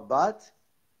comma but,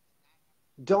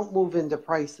 don't move into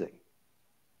pricing.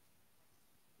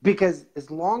 Because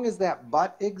as long as that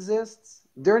but exists,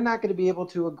 they're not going to be able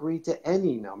to agree to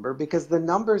any number because the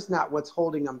number's not what's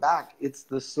holding them back. It's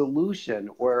the solution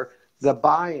or the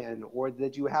buy-in or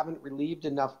that you haven't relieved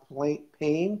enough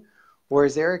pain, or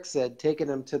as Eric said, taken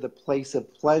them to the place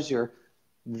of pleasure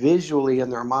visually in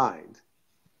their mind.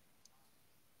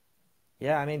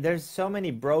 Yeah, I mean, there's so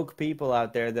many broke people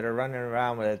out there that are running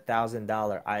around with a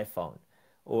 $1,000 iPhone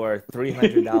or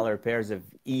 $300 pairs of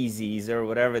Yeezys or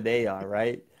whatever they are,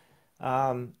 right?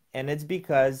 And it's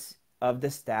because of the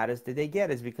status that they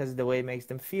get. It's because of the way it makes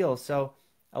them feel. So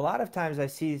a lot of times I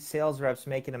see sales reps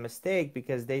making a mistake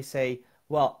because they say,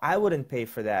 well, I wouldn't pay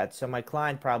for that, so my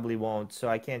client probably won't, so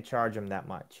I can't charge them that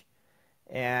much.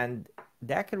 And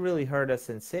that could really hurt us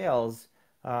in sales.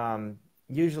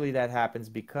 Usually that happens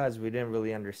because we didn't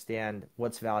really understand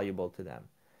what's valuable to them.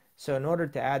 So in order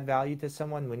to add value to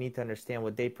someone, we need to understand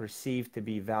what they perceive to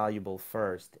be valuable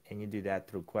first. And you do that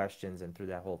through questions and through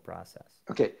that whole process.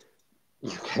 Okay,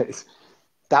 you guys,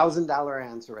 $1,000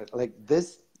 answer. Like,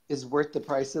 this is worth the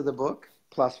price of the book,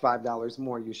 plus $5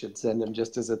 more you should send them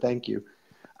just as a thank you.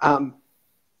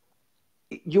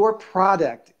 Your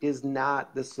product is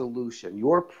not the solution.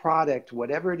 Your product,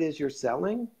 whatever it is you're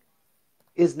selling,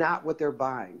 is not what they're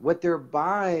buying. What they're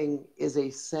buying is a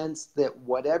sense that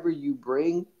whatever you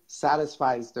bring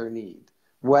satisfies their need.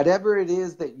 Whatever it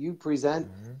is that you present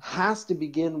has to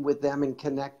begin with them and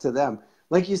connect to them.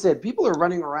 Like you said, people are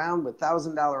running around with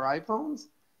 $1,000 iPhones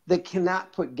that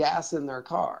cannot put gas in their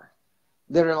car,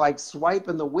 that are like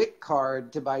swiping the WIC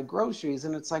card to buy groceries.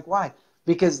 And it's like, why?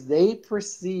 Because they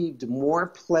perceived more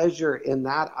pleasure in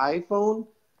that iPhone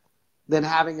than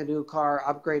having a new car,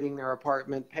 upgrading their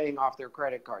apartment, paying off their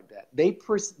credit card debt. They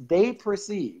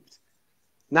perceived,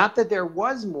 not that there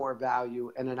was more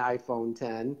value in an iPhone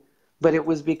 10, but it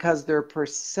was because their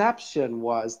perception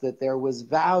was that there was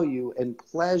value and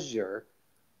pleasure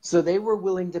So they were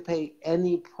willing to pay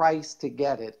any price to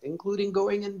get it, including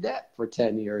going in debt for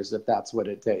 10 years if that's what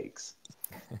it takes.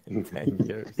 10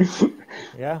 years.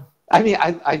 Yeah, I mean,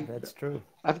 I that's true.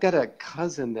 I've got a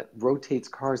cousin that rotates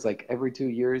cars like every 2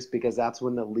 years because that's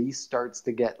when the lease starts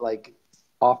to get like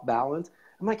off balance.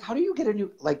 I'm like, how do you get a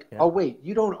new, like, Yeah. oh, wait,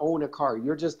 you don't own a car.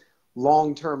 You're just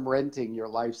long-term renting your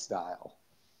lifestyle.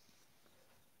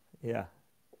 Yeah.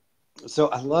 So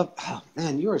I love, oh,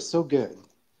 man, you are so good.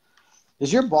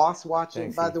 Is your boss watching,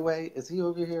 Thanks, by E. the way? Is he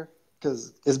over here?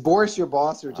 Because is Boris your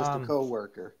boss or just a Um,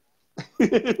 coworker?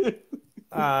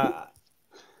 uh,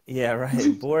 yeah,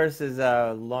 right. Boris is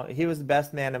he was the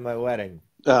best man at my wedding.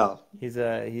 Oh, He's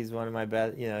one of my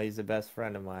best, he's the best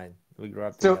friend of mine. We grew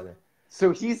up so together.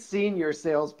 so he's seen your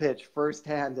sales pitch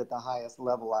firsthand at the highest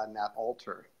level on that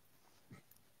altar.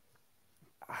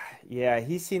 Yeah,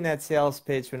 he's seen that sales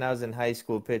pitch when I was in high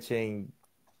school pitching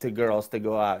to girls to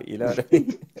go out, you know what I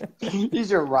mean?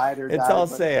 He's your ride or It's die, all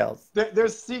but sales.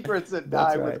 there's secrets that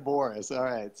That's die right. with Boris. All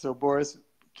right, so Boris,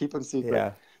 keep them secret.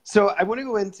 Yeah. So I want to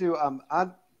go into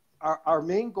our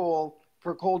main goal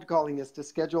for cold calling is to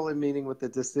schedule a meeting with the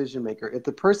decision maker. If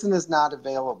the person is not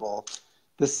available,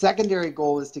 the secondary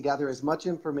goal is to gather as much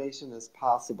information as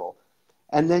possible.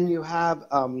 And then you have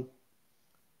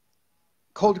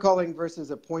cold calling versus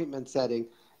appointment setting.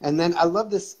 And then I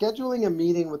love this, scheduling a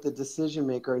meeting with the decision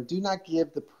maker and do not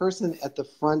give the person at the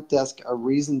front desk a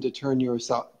reason to turn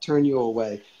you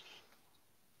away.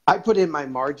 I put in my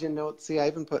margin notes. See, I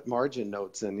even put margin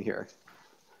notes in here.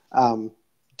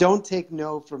 Don't take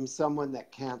no from someone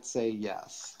that can't say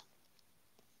yes.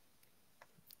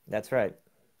 That's right.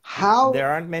 How,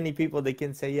 There aren't many people that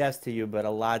can say yes to you, but a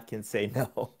lot can say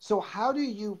no. so how do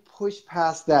you push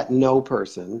past that no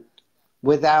person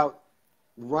without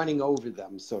running over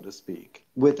them, so to speak,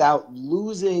 without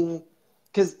losing?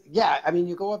 Because, yeah, I mean,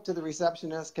 you go up to the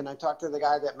receptionist, can I talk to the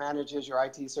guy that manages your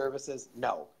IT services?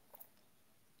 No.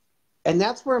 And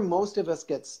that's where most of us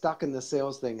get stuck in the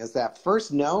sales thing, is that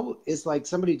first no is like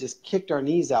somebody just kicked our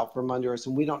knees out from under us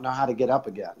and we don't know how to get up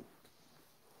again.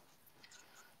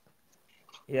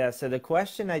 Yeah, so the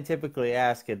question I typically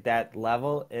ask at that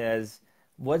level is,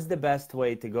 what's the best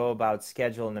way to go about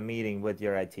scheduling a meeting with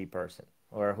your IT person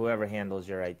or whoever handles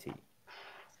your IT?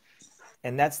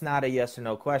 And that's not a yes or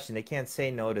no question. They can't say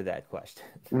no to that question.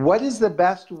 What is the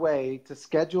best way to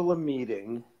schedule a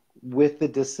meeting with the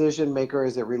decision maker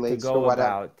as it To relates to go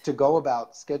about, to go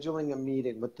about scheduling a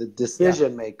meeting with the yeah.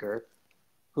 decision maker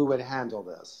who would handle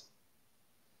this?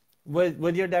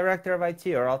 With your director of IT,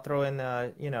 or I'll throw in,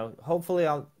 hopefully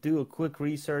I'll do a quick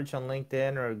research on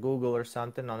LinkedIn or Google or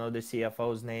something. I'll know the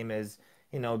CFO's name is,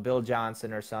 Bill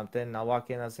Johnson or something. And I'll walk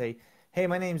in and I'll say, hey,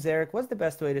 my name's Eric. What's the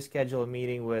best way to schedule a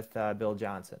meeting with Bill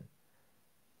Johnson?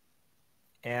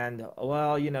 And,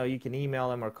 well, you can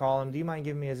email him or call him. Do you mind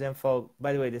giving me his info?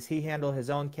 By the way, does he handle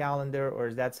his own calendar, or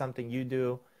is that something you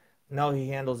do? No, he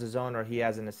handles his own, or he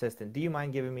has an assistant. Do you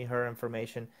mind giving me her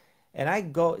information? And I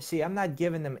go, see, I'm not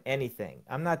giving them anything.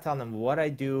 I'm not telling them what I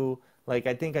do. Like,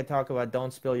 I think I talk about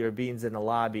don't spill your beans in the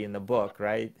lobby in the book,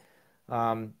 right?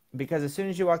 Because as soon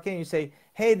as you walk in, you say,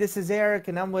 hey, this is Eric,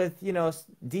 and I'm with,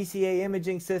 DCA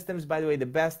Imaging Systems. By the way, the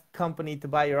best company to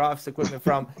buy your office equipment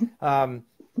from.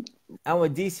 I'm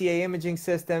with DCA Imaging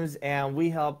Systems, and we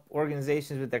help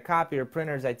organizations with their copier,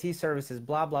 printers, IT services,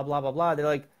 blah, blah, blah, blah, blah. They're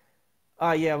like,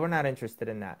 oh, yeah, we're not interested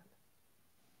in that.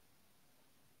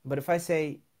 But if I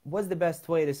say, what's the best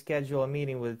way to schedule a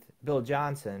meeting with Bill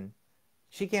Johnson?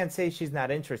 She can't say she's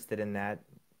not interested in that.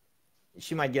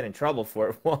 She might get in trouble for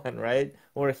it, one, right?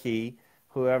 Or he,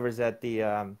 whoever's at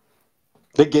the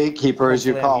gatekeeper, as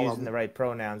you hopefully I'm call using them. the right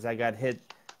pronouns. I got hit.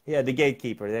 Yeah, the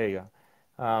gatekeeper. There you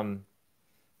go.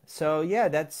 So yeah,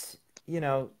 that's,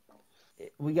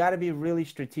 we got to be really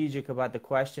strategic about the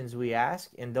questions we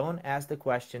ask, and don't ask the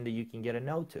question that you can get a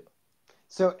no to.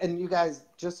 So, and you guys,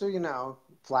 just so you know,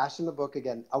 flash in the book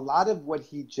again, a lot of what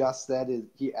he just said is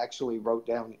he actually wrote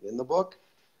down in the book.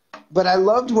 But I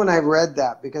loved when I read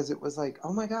that because it was like,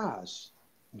 oh my gosh,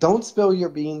 don't spill your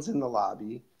beans in the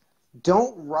lobby.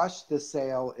 Don't rush the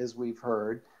sale, as we've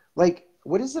heard. Like,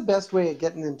 what is the best way of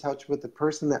getting in touch with the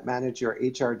person that managed your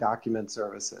HR document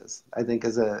services? I think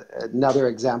is another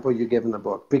example you give in the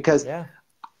book. Because Yeah.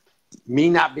 me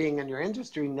not being in your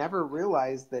industry never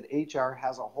realized that HR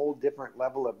has a whole different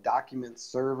level of document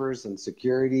servers and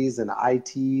securities and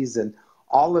ITs and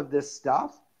all of this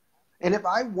stuff. And if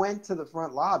I went to the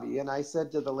front lobby and I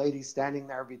said to the lady standing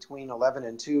there between 11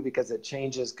 and 2, because it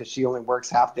changes because she only works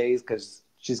half days because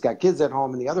she's got kids at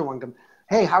home, and the other one comes,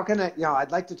 hey, how can I,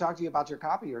 I'd like to talk to you about your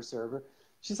copier server.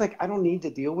 She's like, I don't need to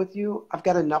deal with you. I've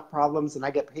got enough problems and I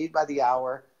get paid by the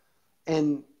hour.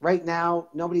 And right now,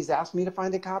 nobody's asked me to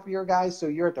find a copier, guys. So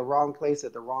you're at the wrong place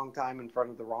at the wrong time in front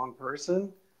of the wrong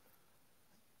person.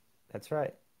 That's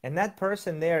right. And that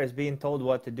person there is being told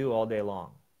what to do all day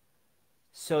long.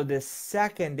 So the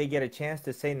second they get a chance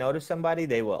to say no to somebody,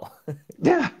 they will.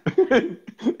 Yeah.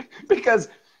 Because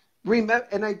remember,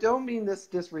 and I don't mean this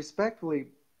disrespectfully,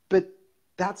 but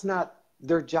that's not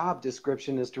their job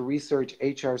description is to research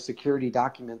HR security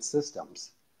document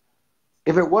systems.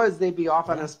 If it was, they'd be off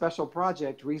on Yeah. a special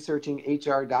project researching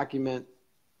HR document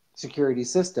security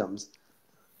systems.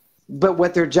 But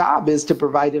what their job is to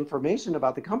provide information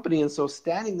about the company. And so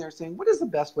standing there saying, what is the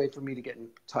best way for me to get in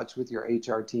touch with your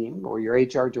HR team or your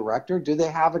HR director? Do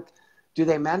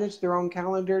they manage their own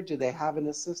calendar? Do they have an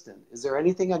assistant? Is there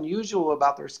anything unusual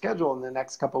about their schedule in the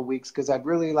next couple of weeks? Because I'd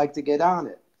really like to get on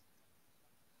it.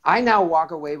 I now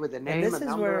walk away with a And name, this a is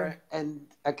number, where, and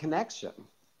a connection.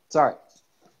 Sorry.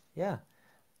 yeah.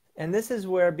 And this is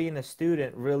where being a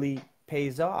student really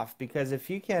pays off because if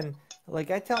you can, like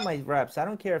I tell my reps, I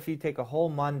don't care if you take a whole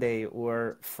Monday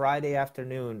or Friday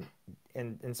afternoon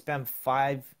and spend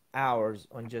 5 hours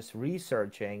on just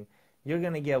researching, you're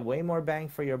going to get way more bang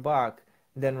for your buck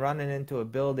than running into a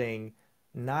building,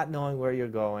 not knowing where you're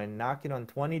going, knocking on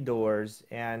 20 doors,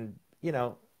 and,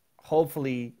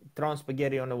 hopefully throwing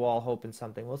spaghetti on the wall, hoping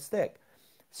something will stick.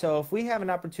 So if we have an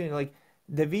opportunity, like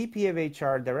the VP of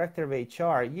HR, Director of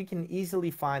HR, you can easily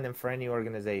find them for any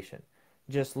organization.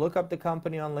 Just look up the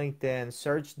company on LinkedIn,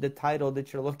 search the title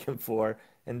that you're looking for,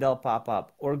 and they'll pop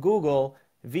up. Or Google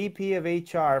VP of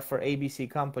HR for ABC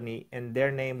company, and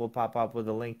their name will pop up with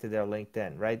a link to their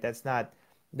LinkedIn, right? That's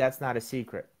not a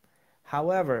secret.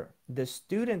 However, the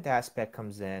student aspect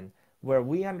comes in where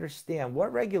we understand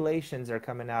what regulations are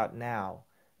coming out now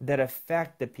that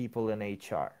affect the people in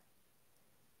HR.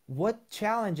 What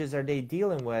challenges are they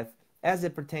dealing with as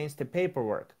it pertains to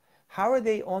paperwork? How are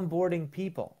they onboarding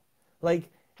people? Like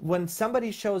when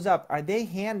somebody shows up, are they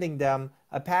handing them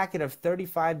a packet of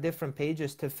 35 different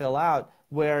pages to fill out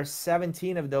where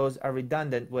 17 of those are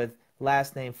redundant with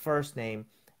last name, first name?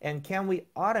 And can we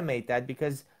automate that?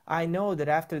 Because I know that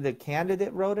after the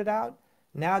candidate wrote it out,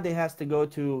 now they has to go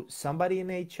to somebody in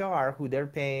HR who they're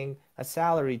paying a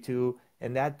salary to,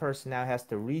 and that person now has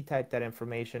to retype that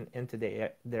information into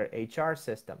their HR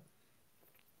system.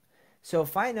 So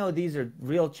if I know these are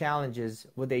real challenges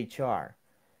with HR,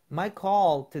 my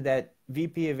call to that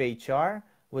VP of HR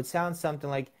would sound something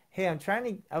like, hey,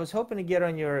 I was hoping to get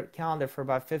on your calendar for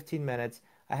about 15 minutes.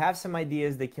 I have some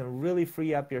ideas that can really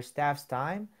free up your staff's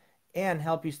time and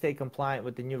help you stay compliant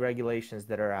with the new regulations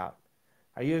that are out.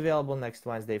 Are you available next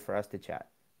Wednesday for us to chat?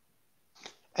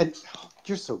 And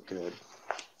you're so good.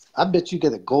 I bet you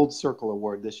get a gold circle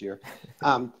award this year.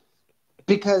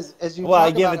 Because as you Well, I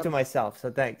talk give about it to myself,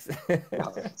 so thanks.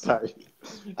 oh, sorry.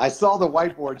 I saw the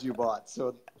whiteboard you bought,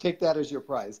 so take that as your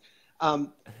prize.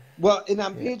 Well, and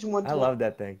on Yeah, page I 120, love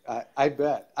that thing. I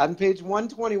bet. On page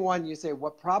 121, you say,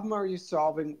 what problem are you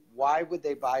solving? Why would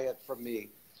they buy it from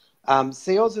me?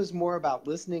 Sales is more about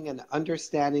listening and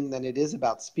understanding than it is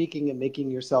about speaking and making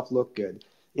yourself look good.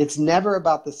 It's never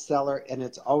about the seller, and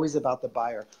it's always about the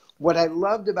buyer. What I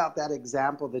loved about that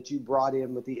example that you brought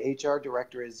in with the HR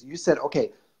director is you said,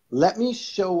 okay, let me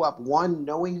show up, one,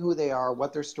 knowing who they are,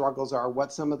 what their struggles are,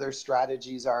 what some of their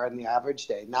strategies are in the average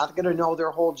day. Not going to know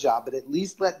their whole job, but at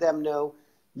least let them know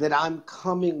that I'm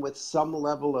coming with some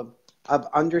level of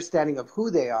understanding of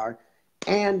who they are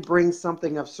and bring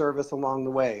something of service along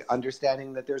the way,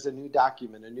 understanding that there's a new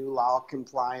document, a new law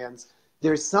compliance.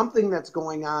 There's something that's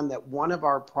going on that one of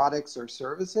our products or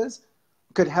services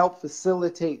could help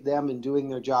facilitate them in doing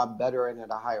their job better and at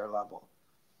a higher level.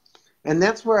 And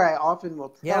that's where I often will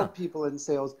tell Yeah. people in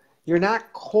sales, you're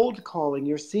not cold calling,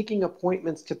 you're seeking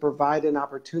appointments to provide an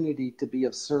opportunity to be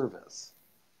of service.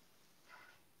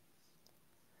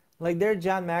 Like there are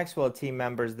John Maxwell team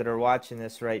members that are watching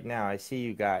this right now. I see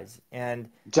you guys. And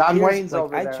John here's Wayne's like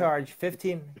over I there. charge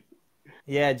 15.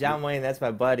 Yeah, John Wayne, that's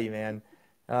my buddy, man.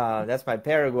 That's my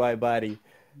Paraguay buddy.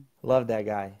 Love that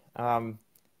guy.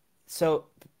 So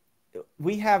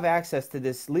we have access to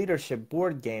this leadership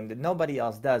board game that nobody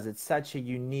else does. It's such a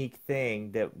unique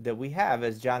thing that we have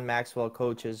as John Maxwell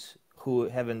coaches who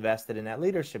have invested in that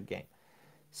leadership game.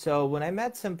 So when I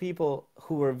met some people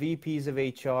who were VPs of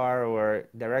HR or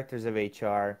directors of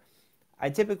HR, I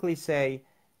typically say,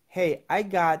 hey, I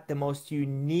got the most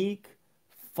unique,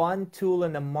 fun tool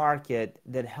in the market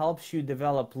that helps you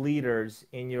develop leaders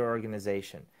in your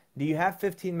organization. Do you have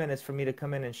 15 minutes for me to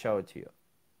come in and show it to you?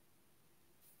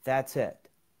 That's it.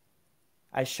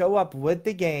 I show up with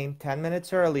the game 10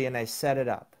 minutes early and I set it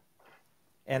up.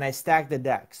 And I stack the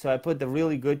deck. So I put the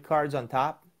really good cards on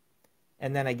top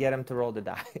and then I get them to roll the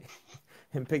die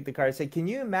and pick the card. I say, can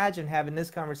you imagine having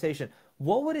this conversation?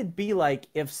 What would it be like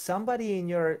if somebody in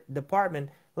your department,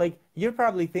 like you're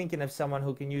probably thinking of someone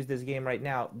who can use this game right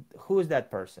now. Who is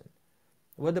that person?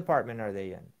 What department are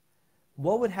they in?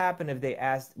 What would happen if they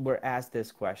were asked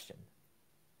this question?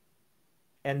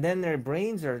 And then their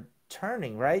brains are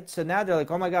turning, right? So now they're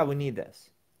like, oh my God, we need this.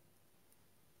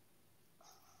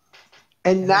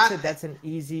 And that's an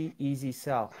easy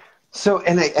sell. So,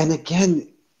 and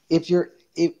again, if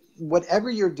whatever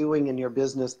you're doing in your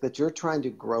business that you're trying to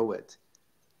grow it,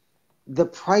 the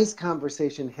price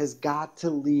conversation has got to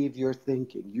leave your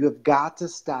thinking. You have got to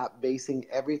stop basing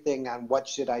everything on what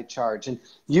should I charge. And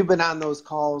you've been on those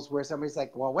calls where somebody's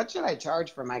like, well, what should I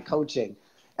charge for my coaching?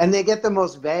 And they get the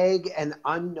most vague and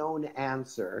unknown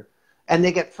answer. And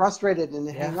they get frustrated and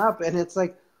hang up. And it's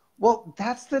like, well,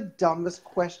 that's the dumbest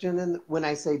question. And when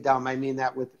I say dumb, I mean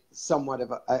that with somewhat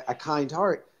of a kind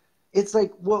heart. It's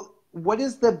like, well, what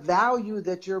is the value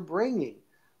that you're bringing?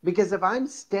 Because if I'm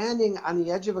standing on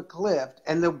the edge of a cliff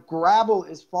and the gravel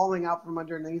is falling out from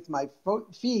underneath my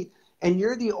feet, and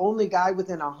you're the only guy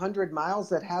within 100 miles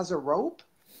that has a rope,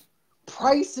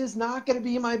 price is not going to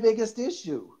be my biggest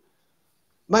issue.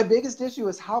 My biggest issue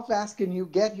is how fast can you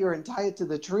get here and tie it to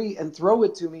the tree and throw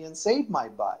it to me and save my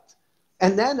butt?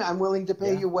 And then I'm willing to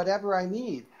pay you whatever I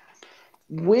need.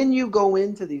 When you go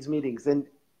into these meetings, and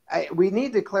we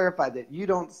need to clarify that you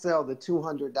don't sell the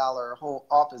 $200 home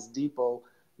Office Depot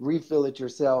refill it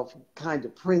yourself kind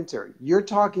of printer. You're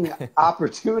talking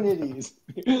opportunities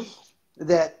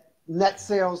that net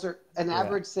sales are an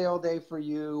average sale day for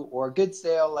you or a good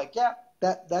sale. Like,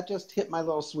 that just hit my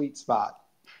little sweet spot.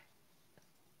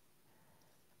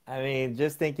 I mean,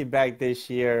 just thinking back this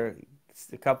year,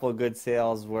 a couple of good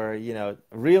sales were,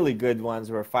 really good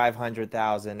ones were $500,000,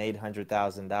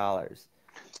 $800,000.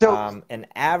 So an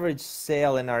average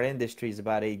sale in our industry is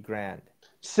about $8,000.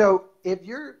 So if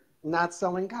you're not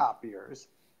selling copiers,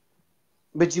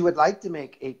 but you would like to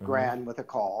make $8,000 with a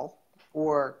call,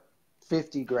 or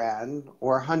 $50,000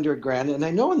 or $100,000. And I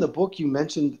know in the book you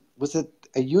mentioned, was it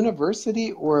a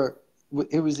university, or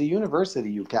it was a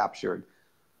university you captured,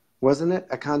 wasn't it?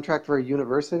 A contract for a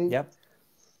university? Yep.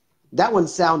 That one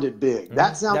sounded big.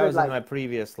 That was like in my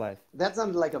previous life. That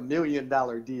sounded like $1 million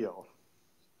deal.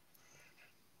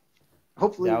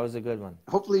 Hopefully that was a good one.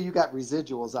 Hopefully you got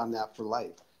residuals on that for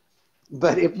life.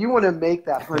 But if you want to make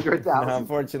that 100,000, no,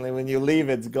 unfortunately, when you leave,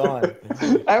 it's gone.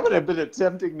 I would have been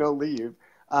attempting no leave.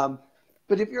 But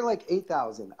if you're like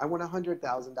 8,000, I want a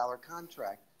 $100,000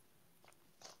 contract.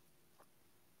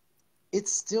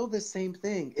 It's still the same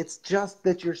thing. It's just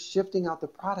that you're shifting out the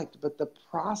product, but the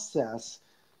process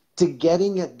to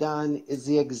getting it done is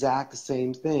the exact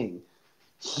same thing.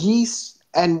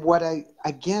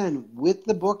 Again, with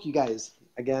the book, you guys,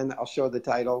 again, I'll show the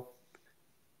title.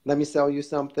 Let Me Sell You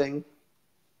Something.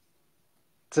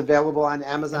 It's available on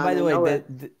Amazon. And by the way,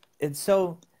 it's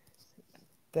so.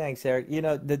 Thanks, Eric.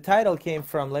 The title came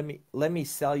from let me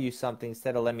sell you something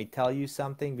instead of let me tell you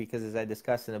something, because as I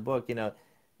discussed in the book,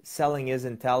 selling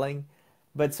isn't telling.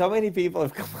 But so many people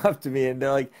have come up to me and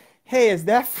they're like, hey, is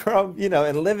that from,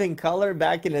 In Living Color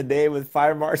back in the day with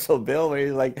Fire Marshal Bill, where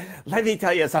he's like, let me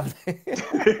tell you something.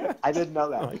 I didn't know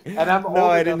that. Like, and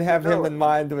I didn't have him in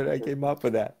mind when I came up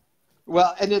with that.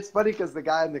 Well, and it's funny because the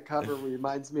guy on the cover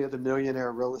reminds me of the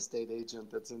millionaire real estate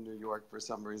agent that's in New York for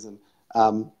some reason.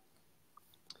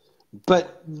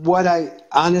 But what I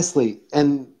honestly,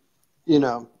 and,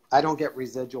 I don't get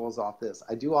residuals off this.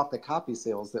 I do off the copy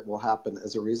sales that will happen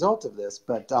as a result of this.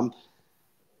 But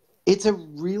it's a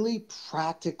really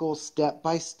practical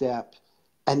step-by-step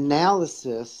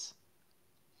analysis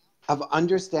of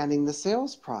understanding the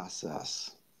sales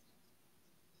process.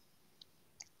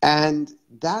 And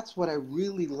that's what I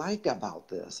really like about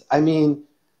this. I mean,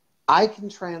 I can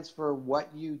transfer what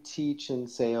you teach in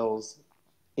sales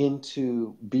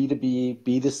into B2B,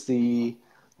 B2C,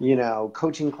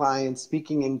 coaching clients,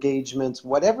 speaking engagements,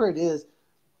 whatever it is,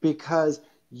 because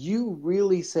you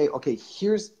really say, okay,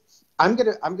 I'm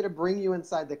gonna bring you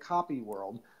inside the copy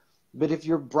world, but if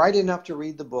you're bright enough to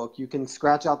read the book, you can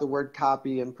scratch out the word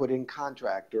copy and put in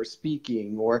contract or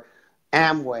speaking or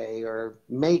Amway or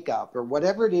makeup or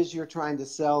whatever it is you're trying to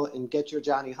sell and get your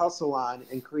Johnny Hustle on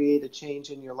and create a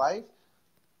change in your life.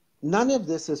 None of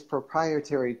this is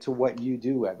proprietary to what you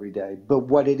do every day, but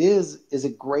what it is a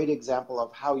great example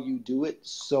of how you do it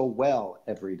so well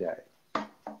every day.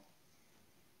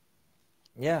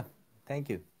 Yeah, thank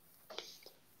you.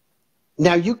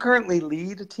 Now, you currently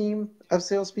lead a team of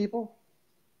salespeople?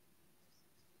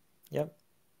 Yep.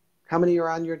 How many are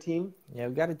on your team? Yeah,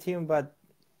 we've got a team of about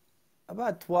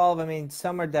About 12. I mean,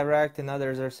 some are direct and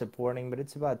others are supporting, but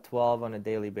it's about 12 on a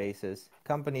daily basis.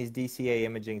 Companies, DCA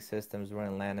Imaging Systems, we're in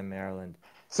Atlanta, Maryland,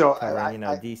 So covering,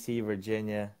 DC,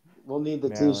 Virginia, we'll need the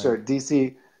Maryland. T-shirt,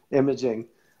 DC Imaging.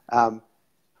 Um,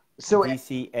 so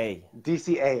DCA.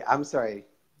 DCA, I'm sorry.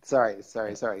 Yeah,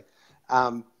 Sorry.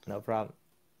 Um, no problem.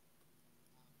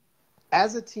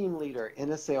 as a team leader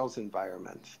in a sales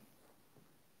environment,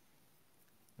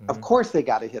 of Hmm. course they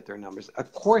got to hit their numbers.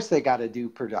 Of course they got to do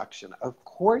production. Of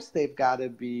course they've got to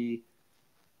be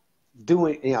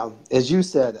doing, as you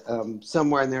said,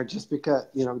 somewhere in there, just because,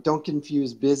 don't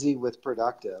confuse busy with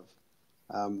productive.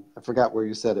 I forgot where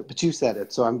you said it, but you said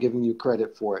it, so I'm giving you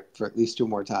credit for it for at least two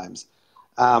more times.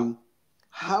 Um,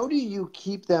 how do you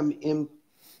keep them in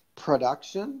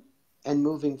production and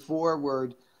moving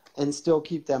forward and still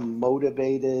keep them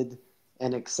motivated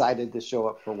and excited to show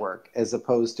up for work as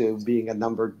opposed to being a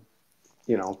number,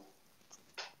 you know,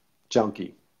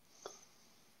 junkie?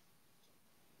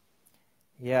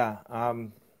 Yeah,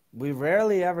 we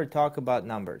rarely ever talk about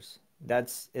numbers.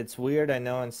 It's weird, I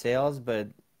know, in sales, but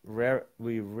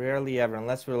we rarely ever,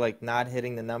 unless we're like not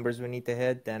hitting the numbers we need to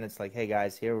hit, then it's like, hey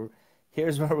guys,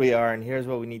 here's where we are and here's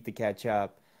what we need to catch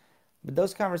up. But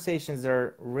those conversations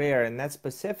are rare, and that's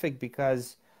specific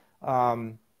because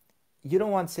um, you don't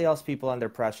want salespeople under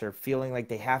pressure, feeling like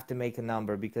they have to make a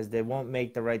number because they won't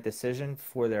make the right decision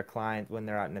for their client when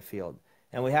they're out in the field.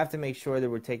 And we have to make sure that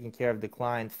we're taking care of the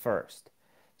client first.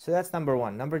 So that's number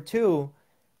one. Number two,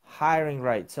 hiring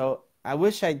right. So I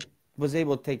wish I was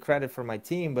able to take credit for my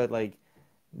team, but like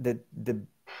the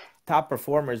top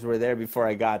performers were there before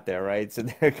I got there, right? So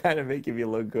they're kind of making me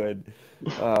look good.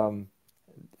 Um,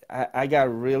 I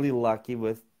got really lucky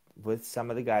with some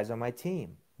of the guys on my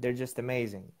team. They're just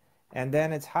amazing. And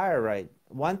then it's hire right.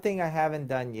 One thing I haven't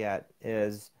done yet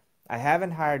is I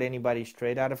haven't hired anybody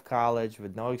straight out of college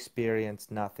with no experience,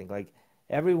 nothing. Like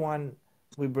everyone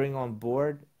we bring on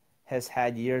board has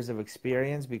had years of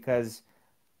experience because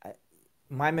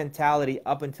my mentality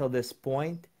up until this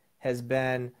point has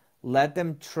been let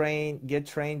them get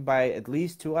trained by at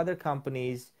least two other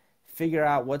companies, figure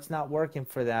out what's not working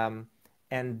for them,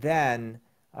 and then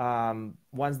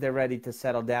once they're ready to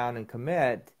settle down and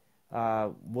commit,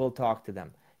 we'll talk to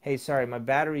them. Hey, sorry, my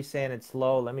battery's saying it's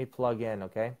low. Let me plug in,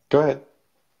 okay? Go ahead.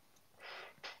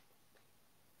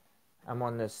 I'm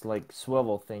on this like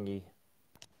swivel thingy.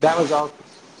 That was all.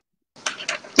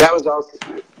 That was also.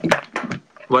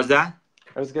 What's that?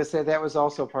 I was going to say that was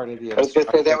also part of the I was going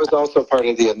to say that instruction. was also part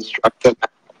of the instruction.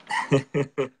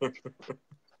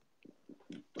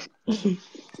 Let's see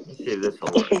if this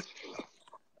will work.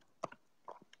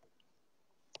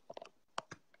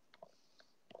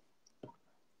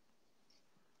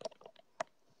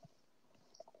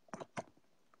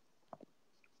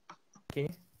 Can you?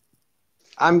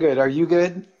 I'm good. Are you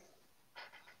good?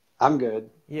 I'm good.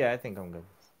 Yeah, I think I'm good.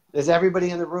 Is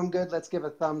everybody in the room good? Let's give a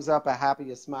thumbs up, a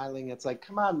happy, a smiling. It's like,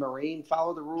 come on, Marine,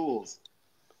 follow the rules.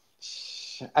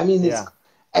 I mean, Yeah.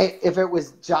 if it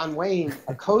was John Wayne,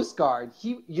 a Coast Guard,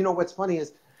 what's funny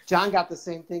is John got the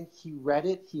same thing. He read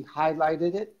it, he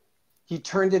highlighted it, he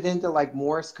turned it into like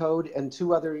Morse code and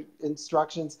two other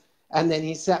instructions, and then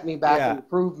he sent me back Yeah.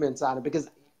 improvements on it because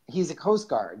he's a Coast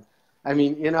Guard. I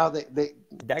mean, That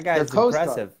they're guy's Coast Guard.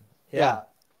 impressive. Yeah. Yeah.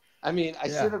 I mean, I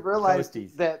Yeah. should have realized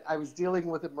Coasties. that I was dealing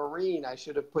with a Marine. I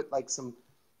should have put like some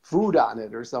food on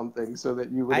it or something so that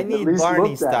you would I have at need least Barney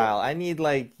looked at it. style. I need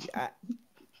like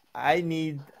I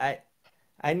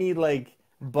need like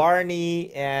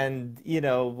Barney and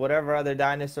whatever other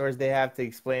dinosaurs they have to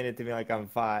explain it to me like I'm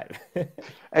five.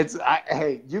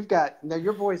 Hey, now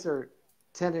your boys are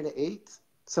 10 and 8,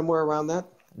 somewhere around that.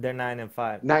 They're 9 and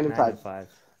 5. 9 and 9 5. and 5.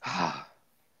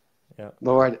 Yeah.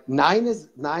 Lord, 9 is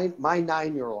 9. My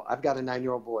 9-year-old. I've got a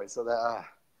 9-year-old boy, so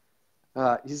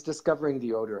he's discovering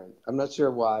deodorant. I'm not sure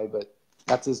why, but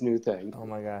that's his new thing. Oh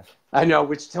my gosh. I know,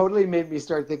 which totally made me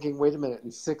start thinking, wait a minute, in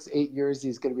 6-8 years,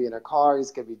 he's going to be in a car,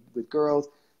 he's going to be with girls,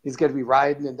 he's going to be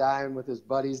riding and dying with his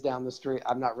buddies down the street.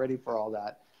 I'm not ready for all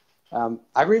that.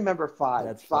 I remember 5.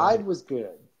 That's 5 funny. was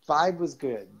good. 5 was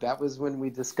good. That was when we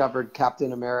discovered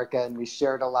Captain America, and we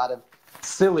shared a lot of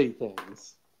silly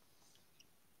things.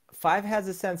 5 has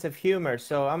a sense of humor,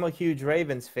 so I'm a huge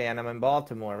Ravens fan. I'm in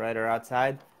Baltimore, right, or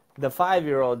outside. The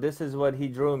 5-year-old, this is what he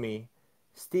drew me.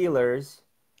 Steelers.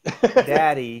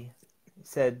 Daddy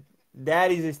said,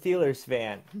 Daddy's a Steelers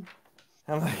fan.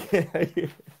 I'm like,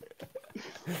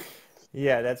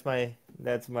 yeah,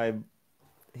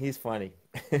 he's funny.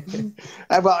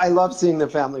 Well, I love seeing the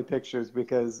family pictures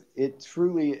because it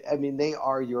truly, I mean, they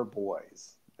are your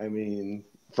boys. I mean,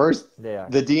 first, They are.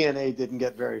 the DNA didn't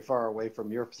get very far away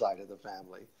from your side of the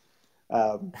family.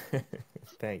 Um,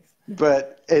 Thanks.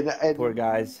 but Poor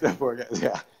guys. poor guys,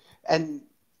 yeah. And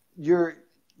you're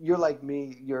you're like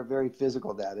me. You're a very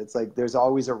physical dad. It's like there's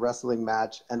always a wrestling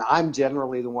match, and I'm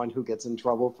generally the one who gets in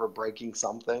trouble for breaking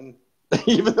something,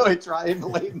 even though I try and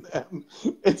blame them.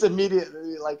 It's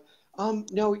immediately like,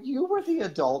 no, you were the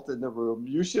adult in the room.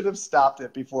 You should have stopped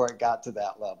it before it got to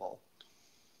that level.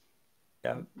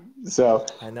 Yeah, So,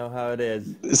 I know how it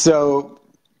is. so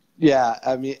yeah,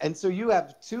 I mean, and so you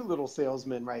have two little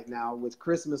salesmen right now with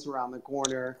Christmas around the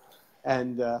corner,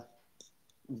 and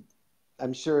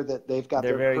I'm sure that they've got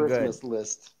They're their very good. Christmas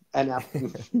list. And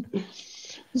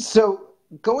so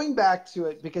going back to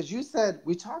it, because you said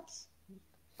we talked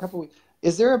a couple weeks.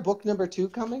 Is there a book number two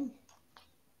coming?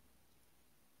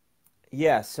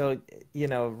 Yeah, so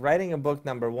writing a book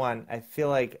number one, I feel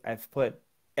like I've put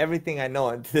everything I know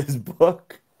into this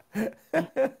book.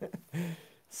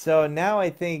 So now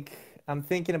I'm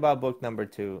thinking about book number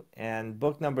two, and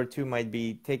book number two might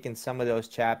be taking some of those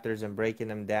chapters and breaking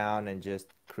them down and just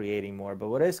creating more. But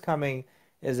what is coming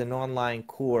is an online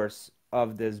course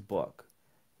of this book,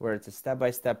 where it's a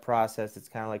step-by-step process. It's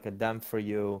kind of like a done for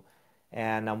you.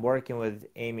 And I'm working with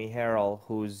Amy Harrell,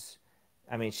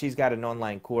 I mean, she's got an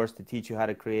online course to teach you how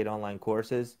to create online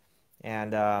courses,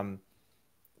 and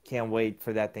can't wait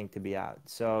for that thing to be out.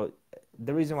 So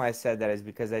the reason why I said that is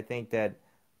because I think that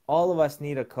all of us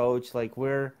need a coach, like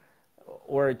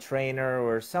or a trainer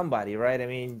or somebody, right? I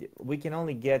mean, we can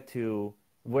only get to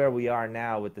where we are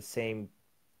now with the same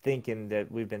thinking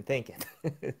that we've been thinking.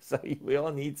 So we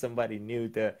all need somebody new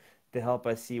to help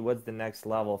us see what's the next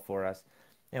level for us.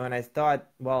 And when I thought,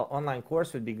 well, online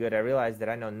course would be good, I realized that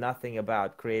I know nothing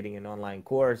about creating an online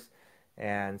course.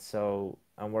 And so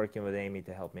I'm working with Amy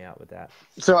to help me out with that.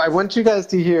 So I want you guys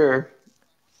to hear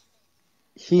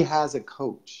he has a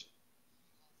coach.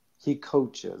 He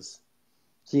coaches.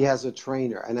 He has a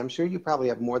trainer. And I'm sure you probably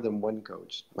have more than one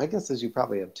coach. My guess is you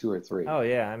probably have two or three. Oh,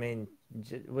 yeah. I mean,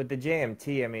 with the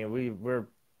JMT, I mean, we're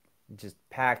just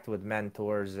packed with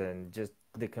mentors and just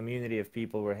the community of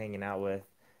people we're hanging out with.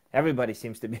 Everybody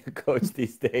seems to be a coach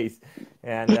these days,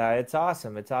 and it's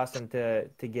awesome. It's awesome to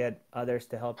get others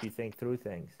to help you think through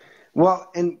things.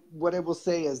 Well, and what I will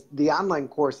say is the online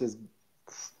course is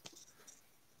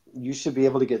you should be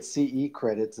able to get CE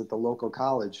credits at the local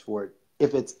college for it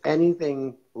if it's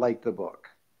anything like the book.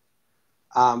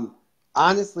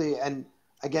 Honestly, and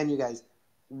again, you guys,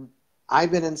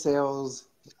 I've been in sales.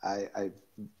 I've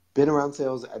been around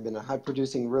sales. I've been a high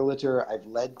producing realtor. I've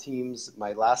led teams.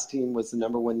 My last team was the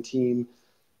number one team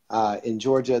in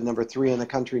Georgia, number three in the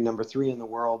country, number three in the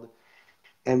world.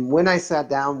 And when I sat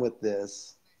down with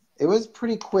this, it was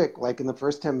pretty quick. Like in the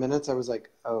first 10 minutes, I was like,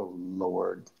 oh,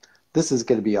 Lord, this is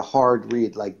going to be a hard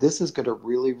read. Like this is going to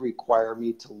really require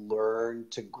me to learn,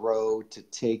 to grow, to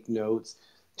take notes,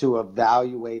 to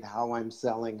evaluate how I'm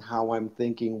selling, how I'm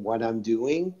thinking, what I'm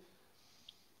doing.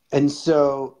 And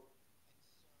so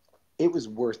it was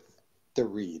worth the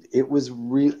read. It was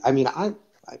real. I mean,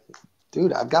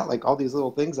 dude, I've got like all these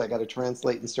little things I got to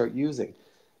translate and start using.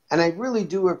 And I really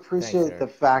do Thanks, appreciate the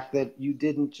Eric. fact that you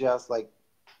didn't just like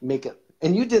make it.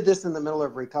 And you did this in the middle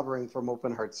of recovering from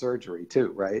open heart surgery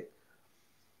too, right?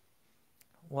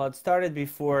 Well, it started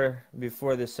before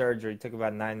the surgery. It took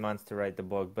about 9 months to write the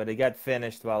book, but it got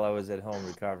finished while I was at home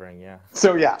recovering. Yeah,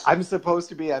 So yeah, I'm supposed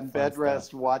to be on fun bed stuff.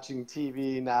 rest, watching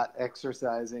TV, not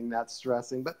exercising, not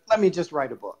stressing. But let me just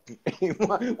write a book.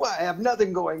 Well, I have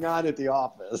nothing going on at the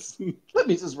office. Let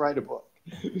me just write a book,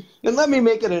 and let me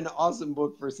make it an awesome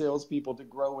book for salespeople to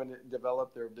grow and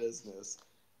develop their business.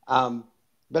 Um,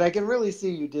 but I can really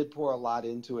see you did pour a lot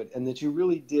into it, and that you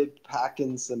really did pack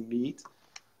in some meat.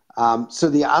 So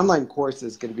the online course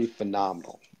is going to be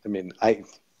phenomenal. I mean,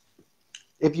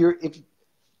 if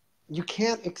you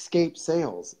can't escape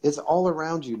sales. It's all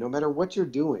around you, no matter what you're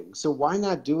doing. So why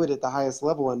not do it at the highest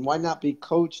level? And why not be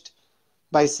coached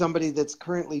by somebody that's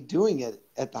currently doing it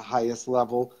at the highest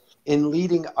level and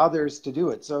leading others to do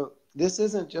it? So this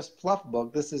isn't just fluff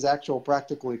book. This is actual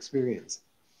practical experience.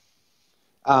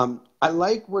 I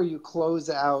like where you close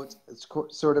out. It's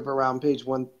sort of around page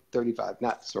 135,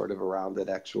 not sort of around, it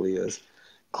actually is.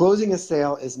 Closing a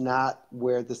sale is not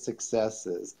where the success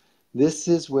is. This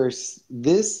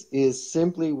is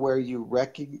simply where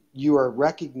you are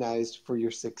recognized for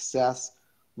your success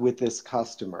with this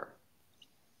customer.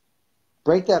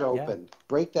 Break that Yeah. open.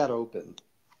 Break that open.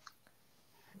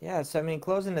 Yeah, so I mean,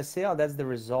 closing the sale, that's the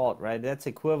result, right? That's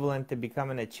equivalent to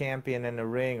becoming a champion in the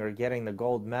ring or getting the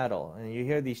gold medal. And you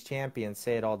hear these champions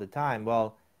say it all the time.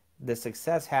 Well, the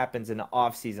success happens in the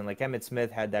off season. Like Emmett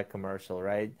Smith had that commercial,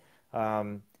 right?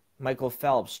 Um, Michael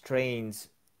Phelps trains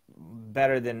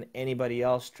better than anybody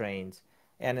else trains.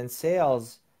 And in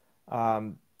sales,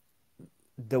 um,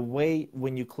 the way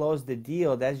when you close the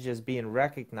deal, that's just being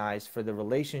recognized for the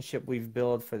relationship we've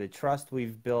built, for the trust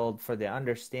we've built, for the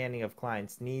understanding of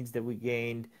clients' needs that we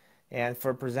gained, and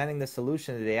for presenting the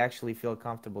solution that they actually feel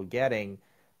comfortable getting.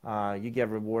 You get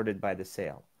rewarded by the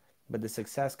sale, but the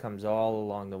success comes all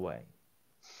along the way.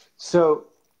 So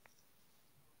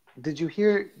did you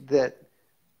hear that?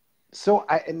 So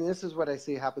and this is what I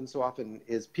see happen so often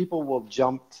is people will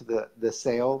jump to the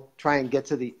sale, try and get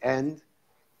to the end.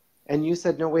 And you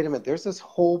said, no, wait a minute, there's this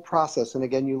whole process. And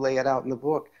again, you lay it out in the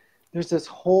book. There's this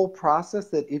whole process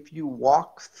that if you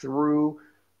walk through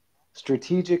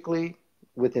strategically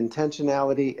with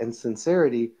intentionality and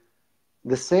sincerity,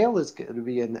 the sale is going to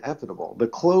be inevitable. The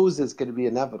close is going to be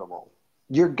inevitable.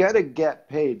 You're going to get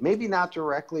paid, maybe not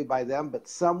directly by them, but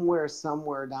somewhere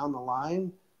down the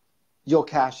line, you'll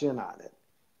cash in on it.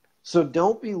 So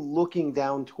don't be looking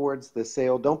down towards the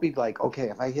sale. Don't be like, okay,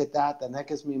 if I hit that, then that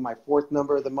gives me my fourth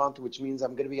number of the month, which means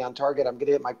I'm going to be on target. I'm going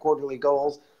to hit my quarterly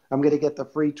goals. I'm going to get the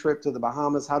free trip to the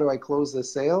Bahamas. How do I close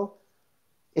this sale?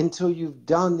 Until you've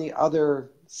done the other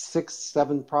 6,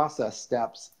 7 process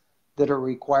steps that are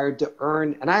required to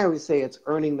earn. And I always say it's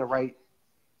earning the right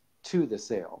to the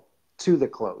sale, to the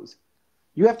close.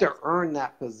 You have to earn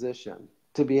that position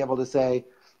to be able to say,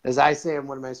 as I say in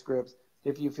one of my scripts,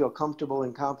 if you feel comfortable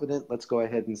and confident, let's go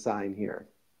ahead and sign here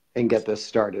and get this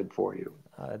started for you.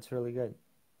 That's really good.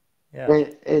 Yeah.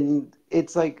 And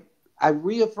it's like, I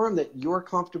reaffirm that you're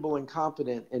comfortable and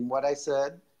confident in what I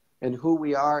said and who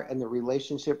we are and the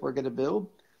relationship we're going to build.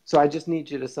 So I just need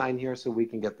you to sign here so we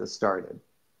can get this started.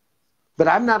 But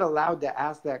I'm not allowed to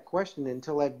ask that question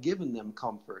until I've given them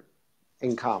comfort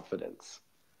and confidence,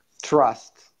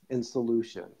 trust and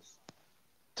solutions,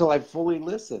 till I've fully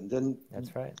listened. And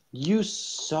that's right.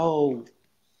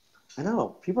 I know,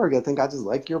 people are going to think I just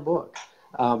like your book.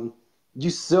 You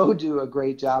so do a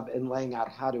great job in laying out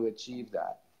how to achieve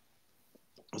that.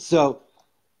 So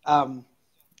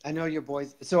I know your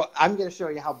boys. So I'm going to show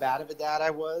you how bad of a dad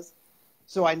I was.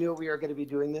 So I knew we were going to be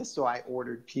doing this. So I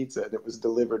ordered pizza and it was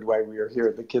delivered while we were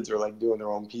here. The kids are like doing their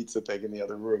own pizza thing in the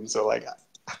other room. So like,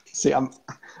 see,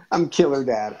 I'm killer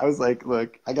dad. I was like,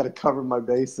 look, I got to cover my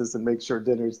bases and make sure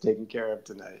dinner's taken care of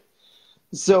tonight.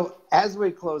 So as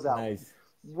we close out, Nice.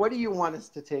 What do you want us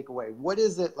to take away? What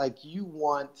is it like you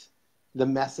want the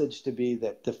message to be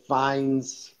that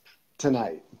defines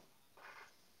tonight?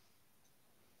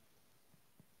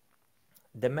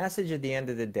 The message at the end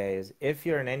of the day is if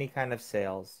you're in any kind of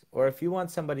sales or if you want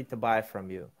somebody to buy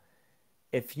from you,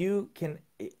 if you can,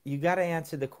 you got to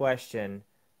answer the question,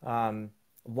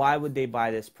 why would they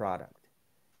buy this product?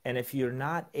 And if you're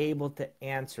not able to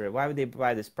answer it, why would they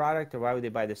buy this product or why would they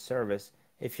buy this service?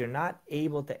 If you're not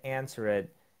able to answer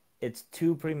it, it's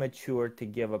too premature to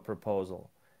give a proposal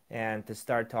and to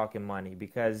start talking money,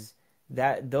 because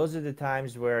those are the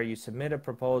times where you submit a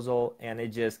proposal and it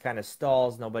just kind of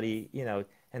stalls, nobody,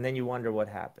 and then you wonder what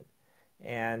happened.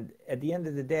 And at the end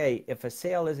of the day, if a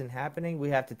sale isn't happening, we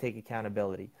have to take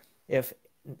accountability. If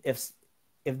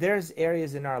there's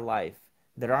areas in our life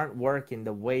that aren't working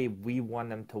the way we want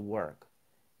them to work,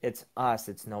 it's us,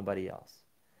 it's nobody else.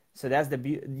 So that's the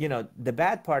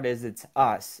bad part is it's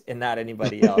us and not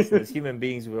anybody else. And as human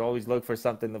beings, we always look for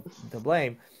something to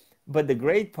blame. But the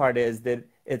great part is that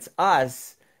it's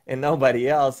us and nobody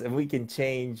else, and we can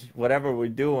change whatever we're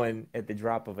doing at the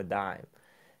drop of a dime.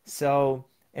 So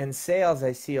in sales,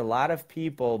 I see a lot of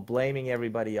people blaming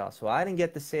everybody else. Well, I didn't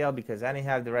get the sale because I didn't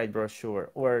have the right brochure,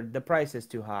 or the price is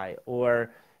too high,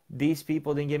 or these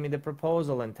people didn't give me the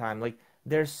proposal in time. Like,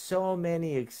 there's so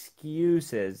many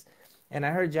excuses. And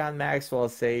I heard John Maxwell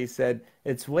say, he said,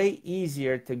 it's way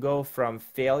easier to go from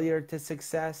failure to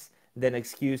success than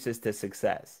excuses to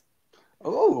success.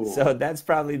 Oh. So that's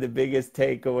probably the biggest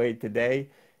takeaway today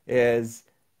is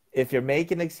if you're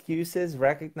making excuses,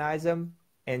 recognize them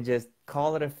and just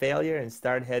call it a failure and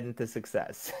start heading to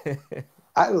success.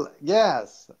 I like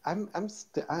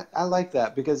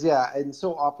that because, and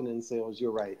so often in sales,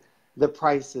 you're right. The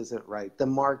price isn't right. The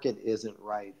market isn't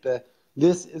right.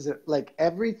 This isn't like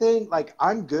everything, like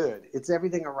I'm good. It's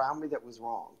everything around me that was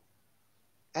wrong.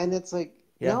 And it's like,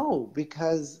 no,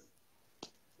 because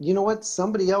you know what?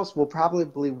 Somebody else will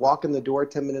probably walk in the door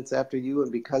 10 minutes after you,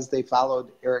 and because they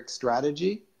followed Eric's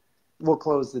strategy, will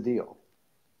close the deal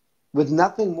with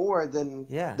nothing more than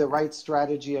the right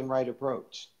strategy and right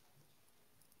approach.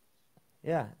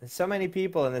 Yeah. So many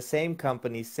people in the same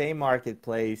company, same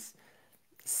marketplace,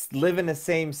 live in the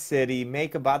same city,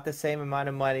 make about the same amount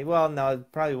of money. Well, no,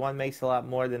 probably one makes a lot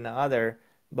more than the other,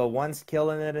 but one's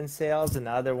killing it in sales and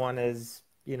the other one is,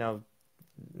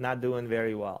 not doing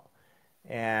very well.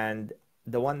 And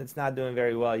the one that's not doing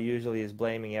very well usually is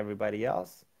blaming everybody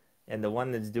else. And the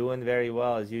one that's doing very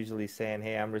well is usually saying,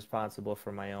 hey, I'm responsible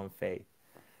for my own fate.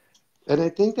 And I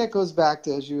think that goes back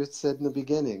to, as you had said in the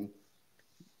beginning,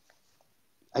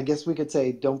 I guess we could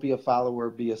say, don't be a follower,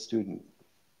 be a student.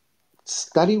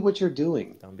 Study what you're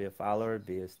doing. Don't be a follower,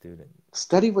 be a student.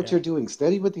 Study what Yeah. you're doing.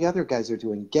 Study what the other guys are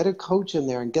doing. Get a coach in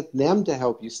there and get them to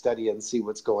help you study and see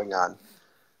what's going on.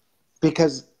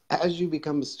 Because as you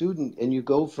become a student and you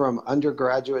go from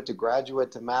undergraduate to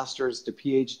graduate to master's to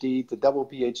PhD to double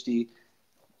PhD,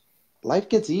 life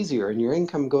gets easier and your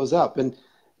income goes up. And,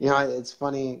 you know, it's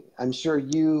funny. I'm sure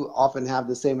you often have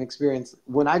the same experience.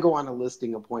 When I go on a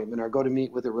listing appointment or go to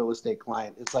meet with a real estate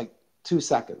client, it's like 2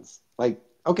 seconds. Like,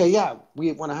 okay, yeah,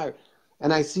 we want to hire.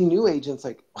 And I see new agents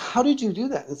like, how did you do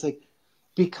that? And it's like,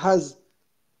 because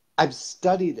I've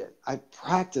studied it. I've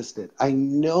practiced it. I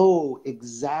know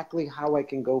exactly how I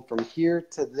can go from here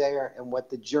to there and what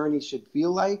the journey should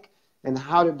feel like and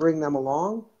how to bring them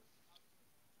along.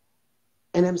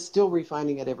 And I'm still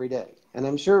refining it every day. And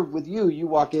I'm sure with you, you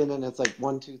walk in and it's like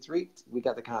 1, 2, 3, we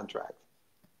got the contract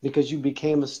because you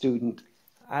became a student.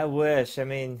 I wish. I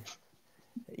mean,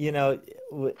 you know,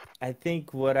 I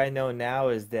think what I know now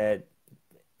is that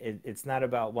it's not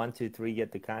about 1, 2, 3,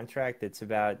 get the contract. It's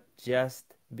about just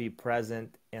be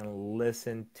present and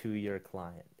listen to your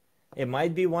client. It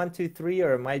might be 1, 2, 3,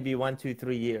 or it might be 1, 2,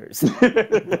 3 years.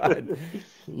 But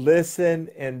listen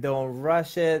and don't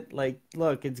rush it. Like,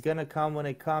 look, it's gonna come when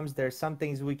it comes. There's some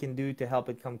things we can do to help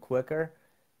it come quicker,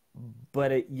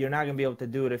 but you're not gonna be able to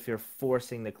do it if you're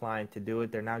forcing the client to do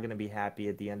it. They're not gonna be happy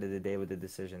at the end of the day with the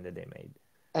decision that they made.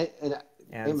 And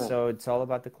Amen. so it's all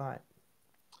about the client.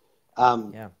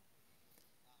 Yeah.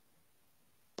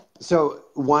 So,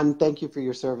 one, thank you for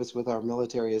your service with our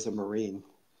military as a Marine.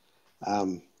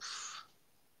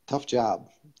 Tough job.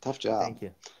 Tough job. Thank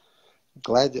you.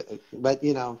 Glad, but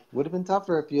you know, would have been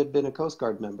tougher if you had been a Coast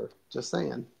Guard member. Just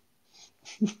saying.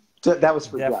 So that was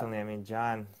for Definitely. I mean,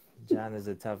 John is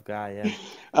a tough guy.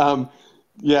 Yeah.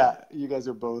 Yeah, you guys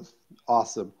are both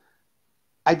awesome.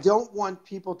 I don't want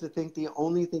people to think the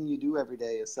only thing you do every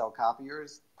day is sell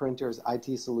copiers, printers,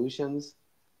 IT solutions,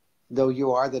 though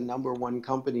you are the #1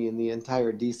 company in the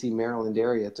entire DC, Maryland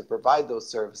area to provide those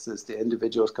services to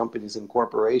individuals, companies, and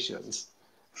corporations.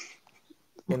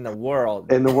 In the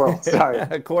world. In the world, sorry.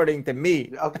 According to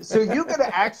me. Okay, so you could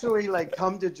actually like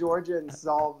come to Georgia and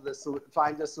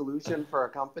find a solution for a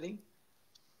company?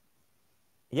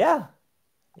 Yeah.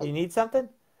 You need something?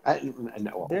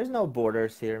 No. There's no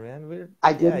borders here, man.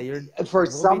 I didn't. For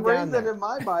some reason there. in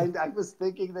my mind, I was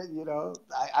thinking that, you know,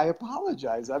 I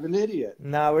apologize. I'm an idiot.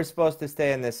 No, we're supposed to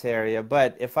stay in this area,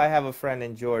 but if I have a friend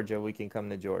in Georgia, we can come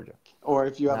to Georgia. Or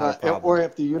if you have Not a problem. or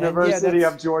if the University yeah,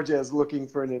 of Georgia is looking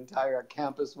for an entire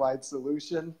campus-wide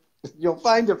solution, you'll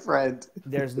find a friend.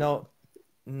 There's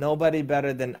nobody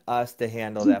better than us to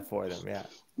handle that for them. Yeah.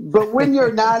 But when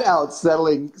you're not out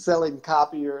selling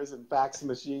copiers and fax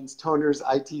machines, toners,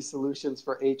 IT solutions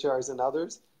for HRs and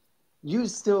others, you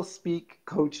still speak,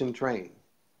 coach, and train.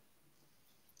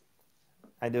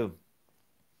 I do.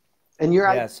 And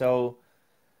you're so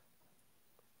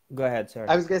go ahead, sir.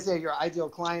 I was going to say your ideal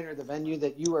client or the venue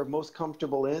that you are most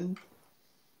comfortable in.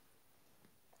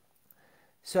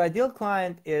 So ideal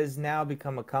client is now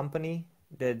become a company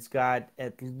that's got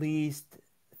at least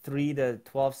 3 to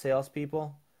 12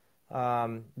 salespeople.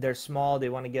 They're small. They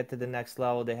want to get to the next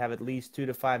level. They have at least $2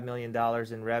 to $5 million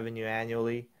in revenue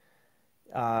annually.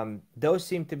 Those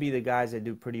seem to be the guys I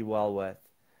do pretty well with.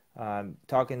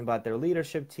 Talking about their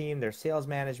leadership team, their sales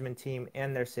management team,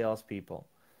 and their salespeople.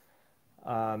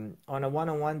 On a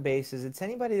one-on-one basis, it's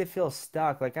anybody that feels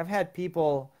stuck. Like I've had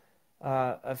people,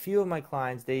 a few of my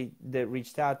clients, that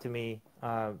reached out to me,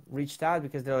 reached out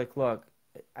because they're like, look,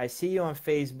 I see you on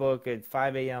Facebook at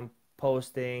 5 a.m.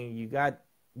 posting. You got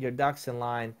your ducks in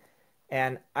line,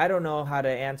 and I don't know how to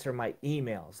answer my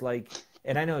emails.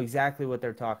 And I know exactly what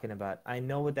they're talking about. I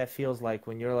know what that feels like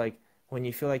when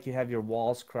you feel like you have your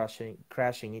walls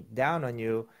crashing down on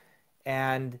you.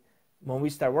 And when we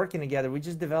start working together, we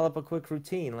just develop a quick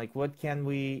routine. Like, what can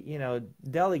we,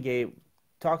 delegate?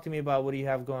 Talk to me about what do you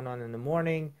have going on in the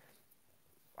morning?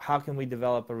 How can we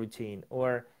develop a routine?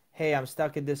 Or, hey, I'm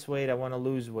stuck at this weight. I want to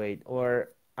lose weight. Or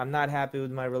I'm not happy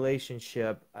with my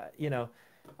relationship.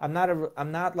 I'm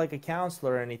not like a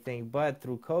counselor or anything, but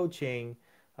through coaching,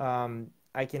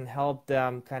 I can help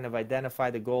them kind of identify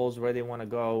the goals, where they want to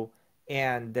go,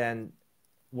 and then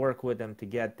work with them to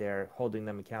get there, holding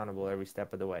them accountable every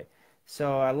step of the way.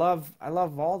 So I love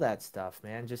all that stuff,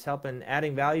 man. Just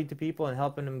adding value to people and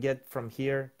helping them get from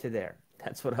here to there.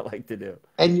 That's what I like to do.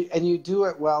 And you do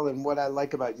it well. And what I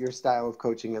like about your style of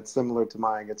coaching, it's similar to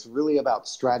mine. It's really about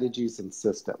strategies and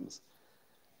systems.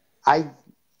 I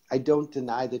I don't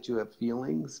deny that you have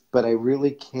feelings, but I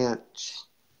can't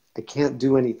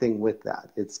do anything with that.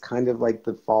 It's kind of like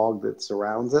the fog that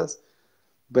surrounds us.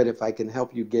 But if I can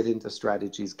help you get into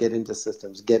strategies, get into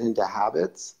systems, get into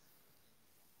habits,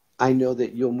 I know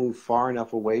that you'll move far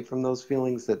enough away from those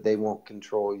feelings that they won't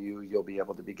control you. You'll be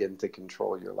able to begin to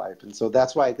control your life. And so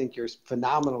that's why I think you're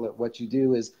phenomenal at what you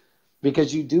do, is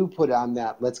because you do put on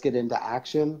that, let's get into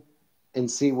action and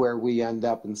see where we end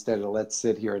up, instead of let's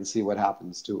sit here and see what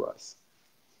happens to us.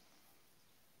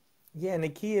 Yeah, and the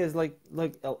key is like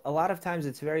a lot of times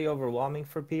it's very overwhelming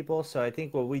for people. So I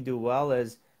think what we do well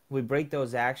is we break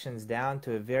those actions down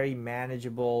to a very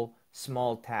manageable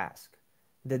small task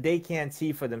that they can't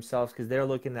see for themselves because they're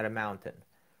looking at a mountain,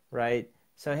 right?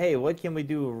 So hey, what can we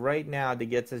do right now that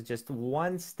gets us just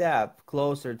one step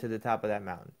closer to the top of that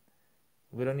mountain?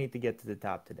 We don't need to get to the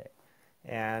top today.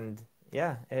 And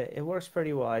yeah, it works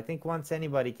pretty well. I think once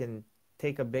anybody can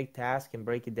take a big task and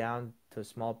break it down to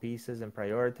small pieces and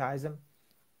prioritize them,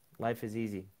 life is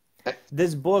easy.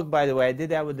 This book, by the way, I did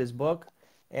that with this book,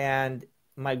 and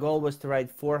my goal was to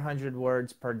write 400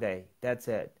 words per day. That's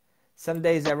it. Some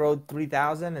days I wrote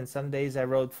 3,000 and some days I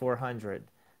wrote 400,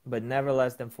 but never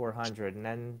less than 400. And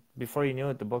then before you knew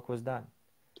it, the book was done.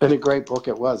 And a great book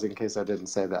it was, in case I didn't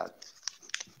say that.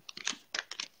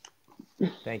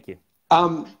 Thank you.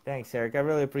 Um, Thanks, Eric. I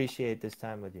really appreciate this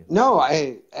time with you. no,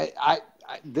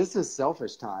 this is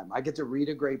selfish time. I get to read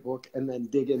a great book and then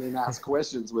dig in and ask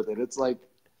questions with it. It's like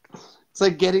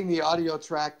getting the audio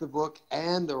track, the book,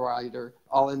 and the writer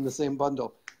all in the same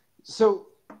bundle. So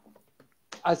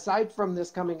aside from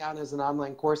this coming out as an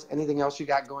online course, anything else you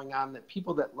got going on that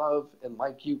people that love and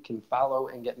like you can follow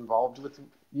and get involved with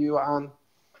you on?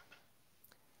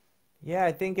 Yeah,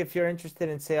 I think if you're interested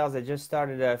in sales, I just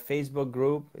started a Facebook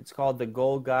group. It's called the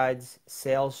Goal Guides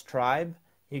Sales Tribe.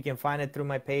 You can find it through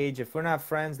my page. If we're not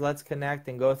friends, let's connect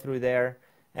and go through there.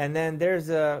 And then there's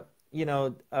a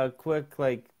quick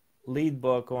lead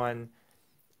book on,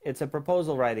 it's a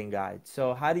proposal writing guide.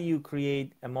 So how do you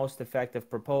create a most effective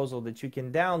proposal that you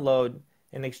can download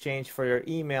in exchange for your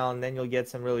email, and then you'll get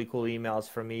some really cool emails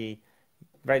from me.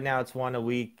 Right now it's one a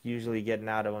week, usually getting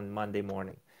out on Monday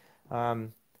morning.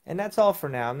 And that's all for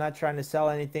now. I'm not trying to sell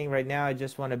anything right now. I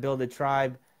just want to build a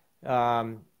tribe,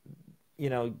 gain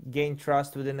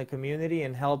trust within the community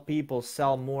and help people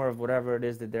sell more of whatever it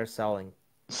is that they're selling.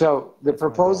 So the That's my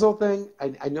goal. proposal thing,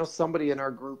 I know somebody in our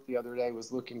group the other day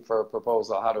was looking for a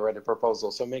proposal, how to write a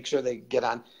proposal. So make sure they get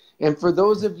on. And for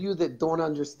those of you that don't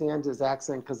understand his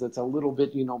accent, because it's a little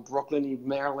bit, Brooklyn-y,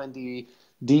 Maryland-y,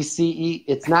 DC-y,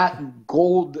 it's not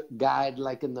gold guide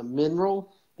like in the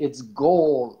mineral. It's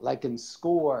goal like in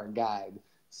score guide.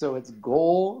 So it's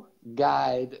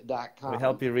goalguide.com. We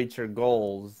help you reach your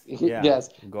goals. Yeah. Yes.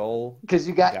 Goal. Because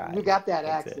you got guide. that That's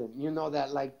accent. You know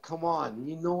that, like, come on.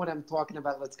 You know what I'm talking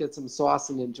about. Let's get some sauce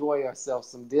and enjoy ourselves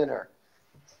some dinner.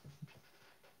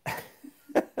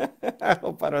 I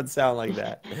hope I don't sound like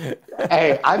that.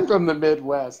 Hey, I'm from the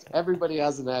Midwest. Everybody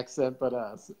has an accent but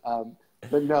us.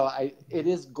 But no, it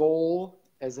is goal,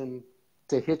 as in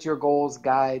to hit your goals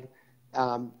guide.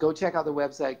 Go check out the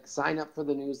website, sign up for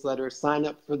the newsletter, sign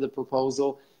up for the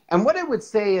proposal. And what I would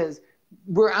say is,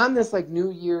 we're on this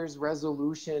New Year's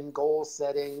resolution, goal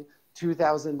setting,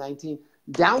 2019.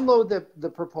 Download the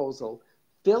proposal,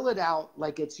 fill it out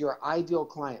like it's your ideal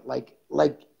client, like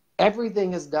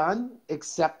everything is done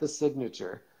except the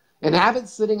signature, and have it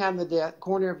sitting on the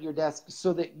corner of your desk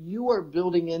so that you are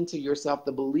building into yourself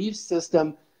the belief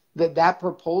system that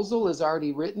proposal is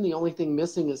already written. The only thing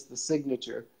missing is the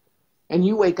signature. And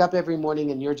you wake up every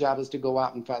morning and your job is to go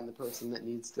out and find the person that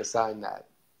needs to sign that.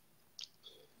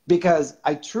 Because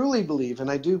I truly believe,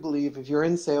 and I do believe, if you're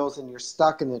in sales and you're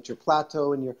stuck and at your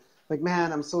plateau and you're like,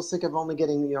 man, I'm so sick of only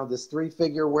getting, this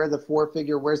 3-figure, where the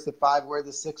 4-figure, where's the 5, where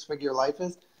the 6-figure life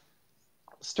is,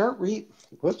 start reading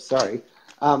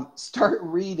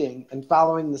and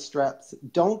following the steps.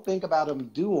 Don't think about them,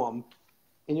 do them,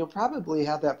 and you'll probably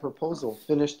have that proposal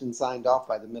finished and signed off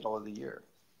by the middle of the year.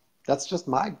 That's just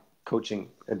my coaching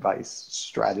advice,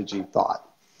 strategy, thought.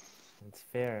 It's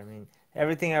fair. I mean,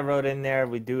 everything I wrote in there,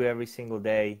 we do every single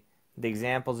day. The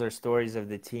examples are stories of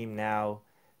the team now.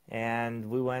 And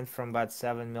we went from about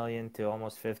 7 million to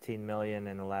almost 15 million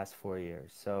in the last 4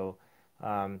 years. So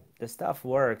the stuff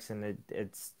works, and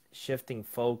it's shifting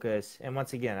focus. And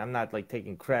once again, I'm not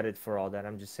taking credit for all that.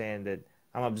 I'm just saying that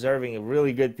I'm observing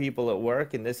really good people at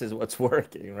work, and this is what's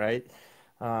working, right?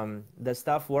 The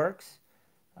stuff works.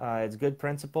 It's good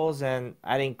principles, and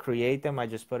I didn't create them. I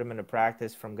just put them into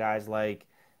practice from guys like,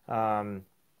 um,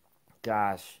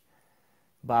 gosh,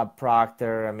 Bob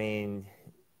Proctor. I mean,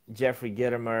 Jeffrey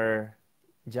Gitomer,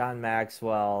 John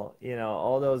Maxwell.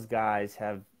 All those guys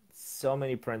have so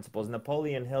many principles.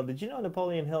 Napoleon Hill. Did you know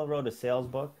Napoleon Hill wrote a sales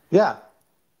book? Yeah.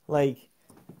 Like,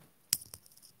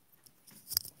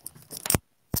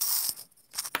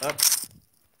 uh,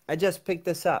 I just picked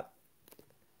this up.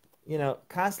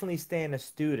 Constantly staying a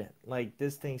student. Like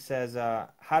this thing says,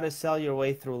 how to sell your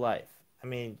way through life. I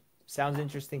mean, sounds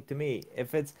interesting to me.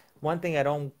 If it's one thing I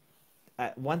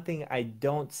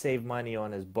don't save money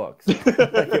on is books. Like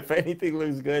if anything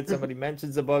looks good, somebody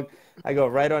mentions a book, I go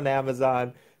right on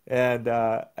Amazon and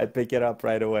I pick it up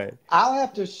right away. I'll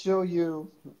have to show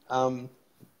you.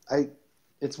 I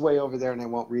it's way over there and I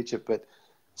won't reach it, but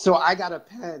so I got a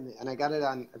pen and I got it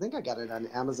on. I think I got it on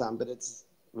Amazon, but it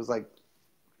was like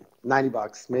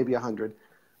 $90, maybe 100.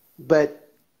 But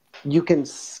you can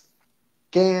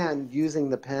scan using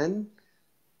the pen.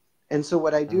 And so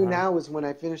what I do now is when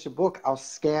I finish a book, I'll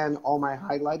scan all my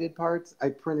highlighted parts, I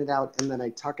print it out, and then I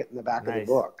tuck it in the back of the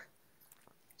book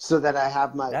so that I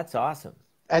have my... That's awesome.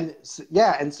 And so,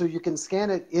 yeah, and so you can scan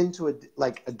it into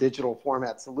a digital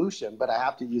format solution, but I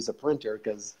have to use a printer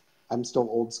because I'm still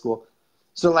old school.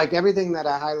 So like everything that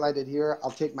I highlighted here, I'll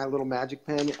take my little magic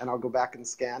pen and I'll go back and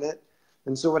scan it.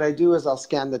 And so what I do is I'll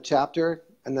scan the chapter,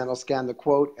 and then I'll scan the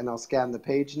quote, and I'll scan the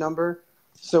page number.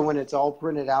 So when it's all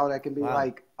printed out, I can be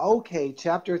like, okay,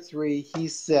 chapter 3, he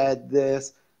said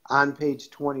this on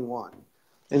page 21.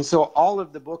 And so all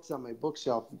of the books on my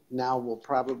bookshelf now will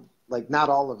probably, like not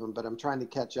all of them, but I'm trying to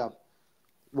catch up,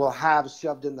 will have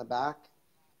shoved in the back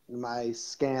my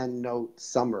scan note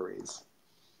summaries.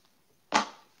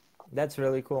 That's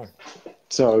really cool.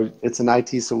 So it's an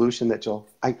IT solution that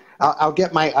I'll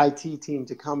get my IT team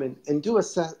to come in and do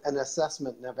an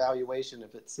assessment and evaluation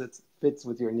if it fits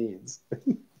with your needs.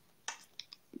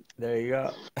 There you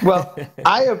go. Well,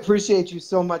 I appreciate you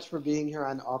so much for being here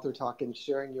on Author Talk and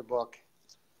sharing your book.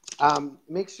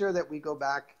 Make sure that we go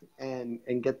back and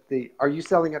get are you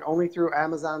selling it only through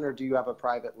Amazon, or do you have a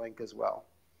private link as well?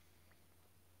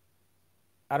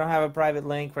 I don't have a private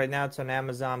link right now. It's on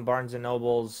Amazon, Barnes and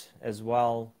Nobles as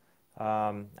well.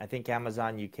 I think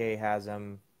Amazon UK has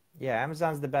them. Yeah,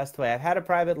 Amazon's the best way. I've had a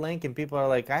private link and people are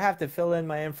like, I have to fill in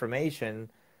my information.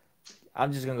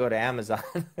 I'm just going to go to Amazon.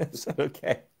 So,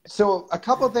 okay. So a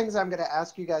couple of things I'm going to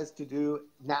ask you guys to do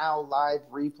now, live,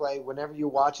 replay, whenever you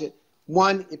watch it.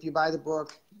 One, if you buy the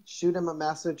book, shoot them a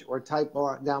message or type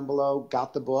down below,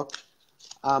 got the book.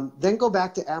 Then go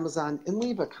back to Amazon and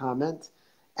leave a comment.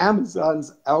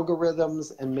 Amazon's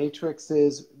algorithms and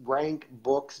matrices rank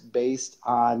books based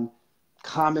on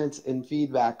comments and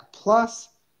feedback. Plus,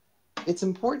 it's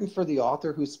important for the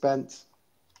author who spent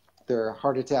their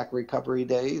heart attack recovery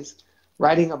days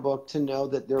writing a book to know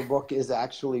that their book is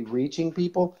actually reaching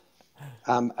people.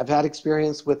 I've had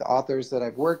experience with authors that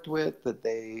I've worked with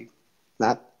that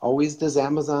not always does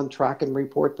Amazon track and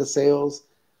report the sales.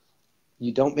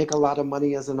 You don't make a lot of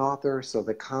money as an author, so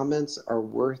the comments are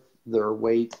worth their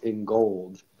weight in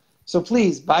gold. So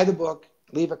please buy the book,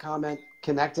 leave a comment,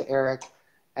 connect to Eric,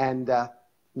 and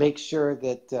make sure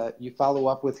that you follow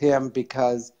up with him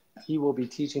because he will be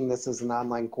teaching this as an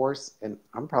online course, and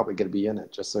I'm probably going to be in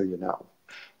it, just so you know.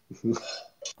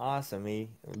 Awesome, E.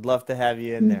 I'd love to have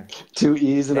you in there. 2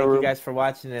 E's in a room. Thank you guys for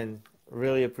watching and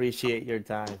really appreciate your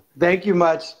time. Thank you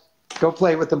much. Go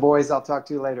play with the boys. I'll talk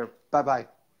to you later. Bye-bye.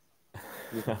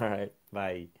 All right.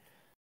 Bye.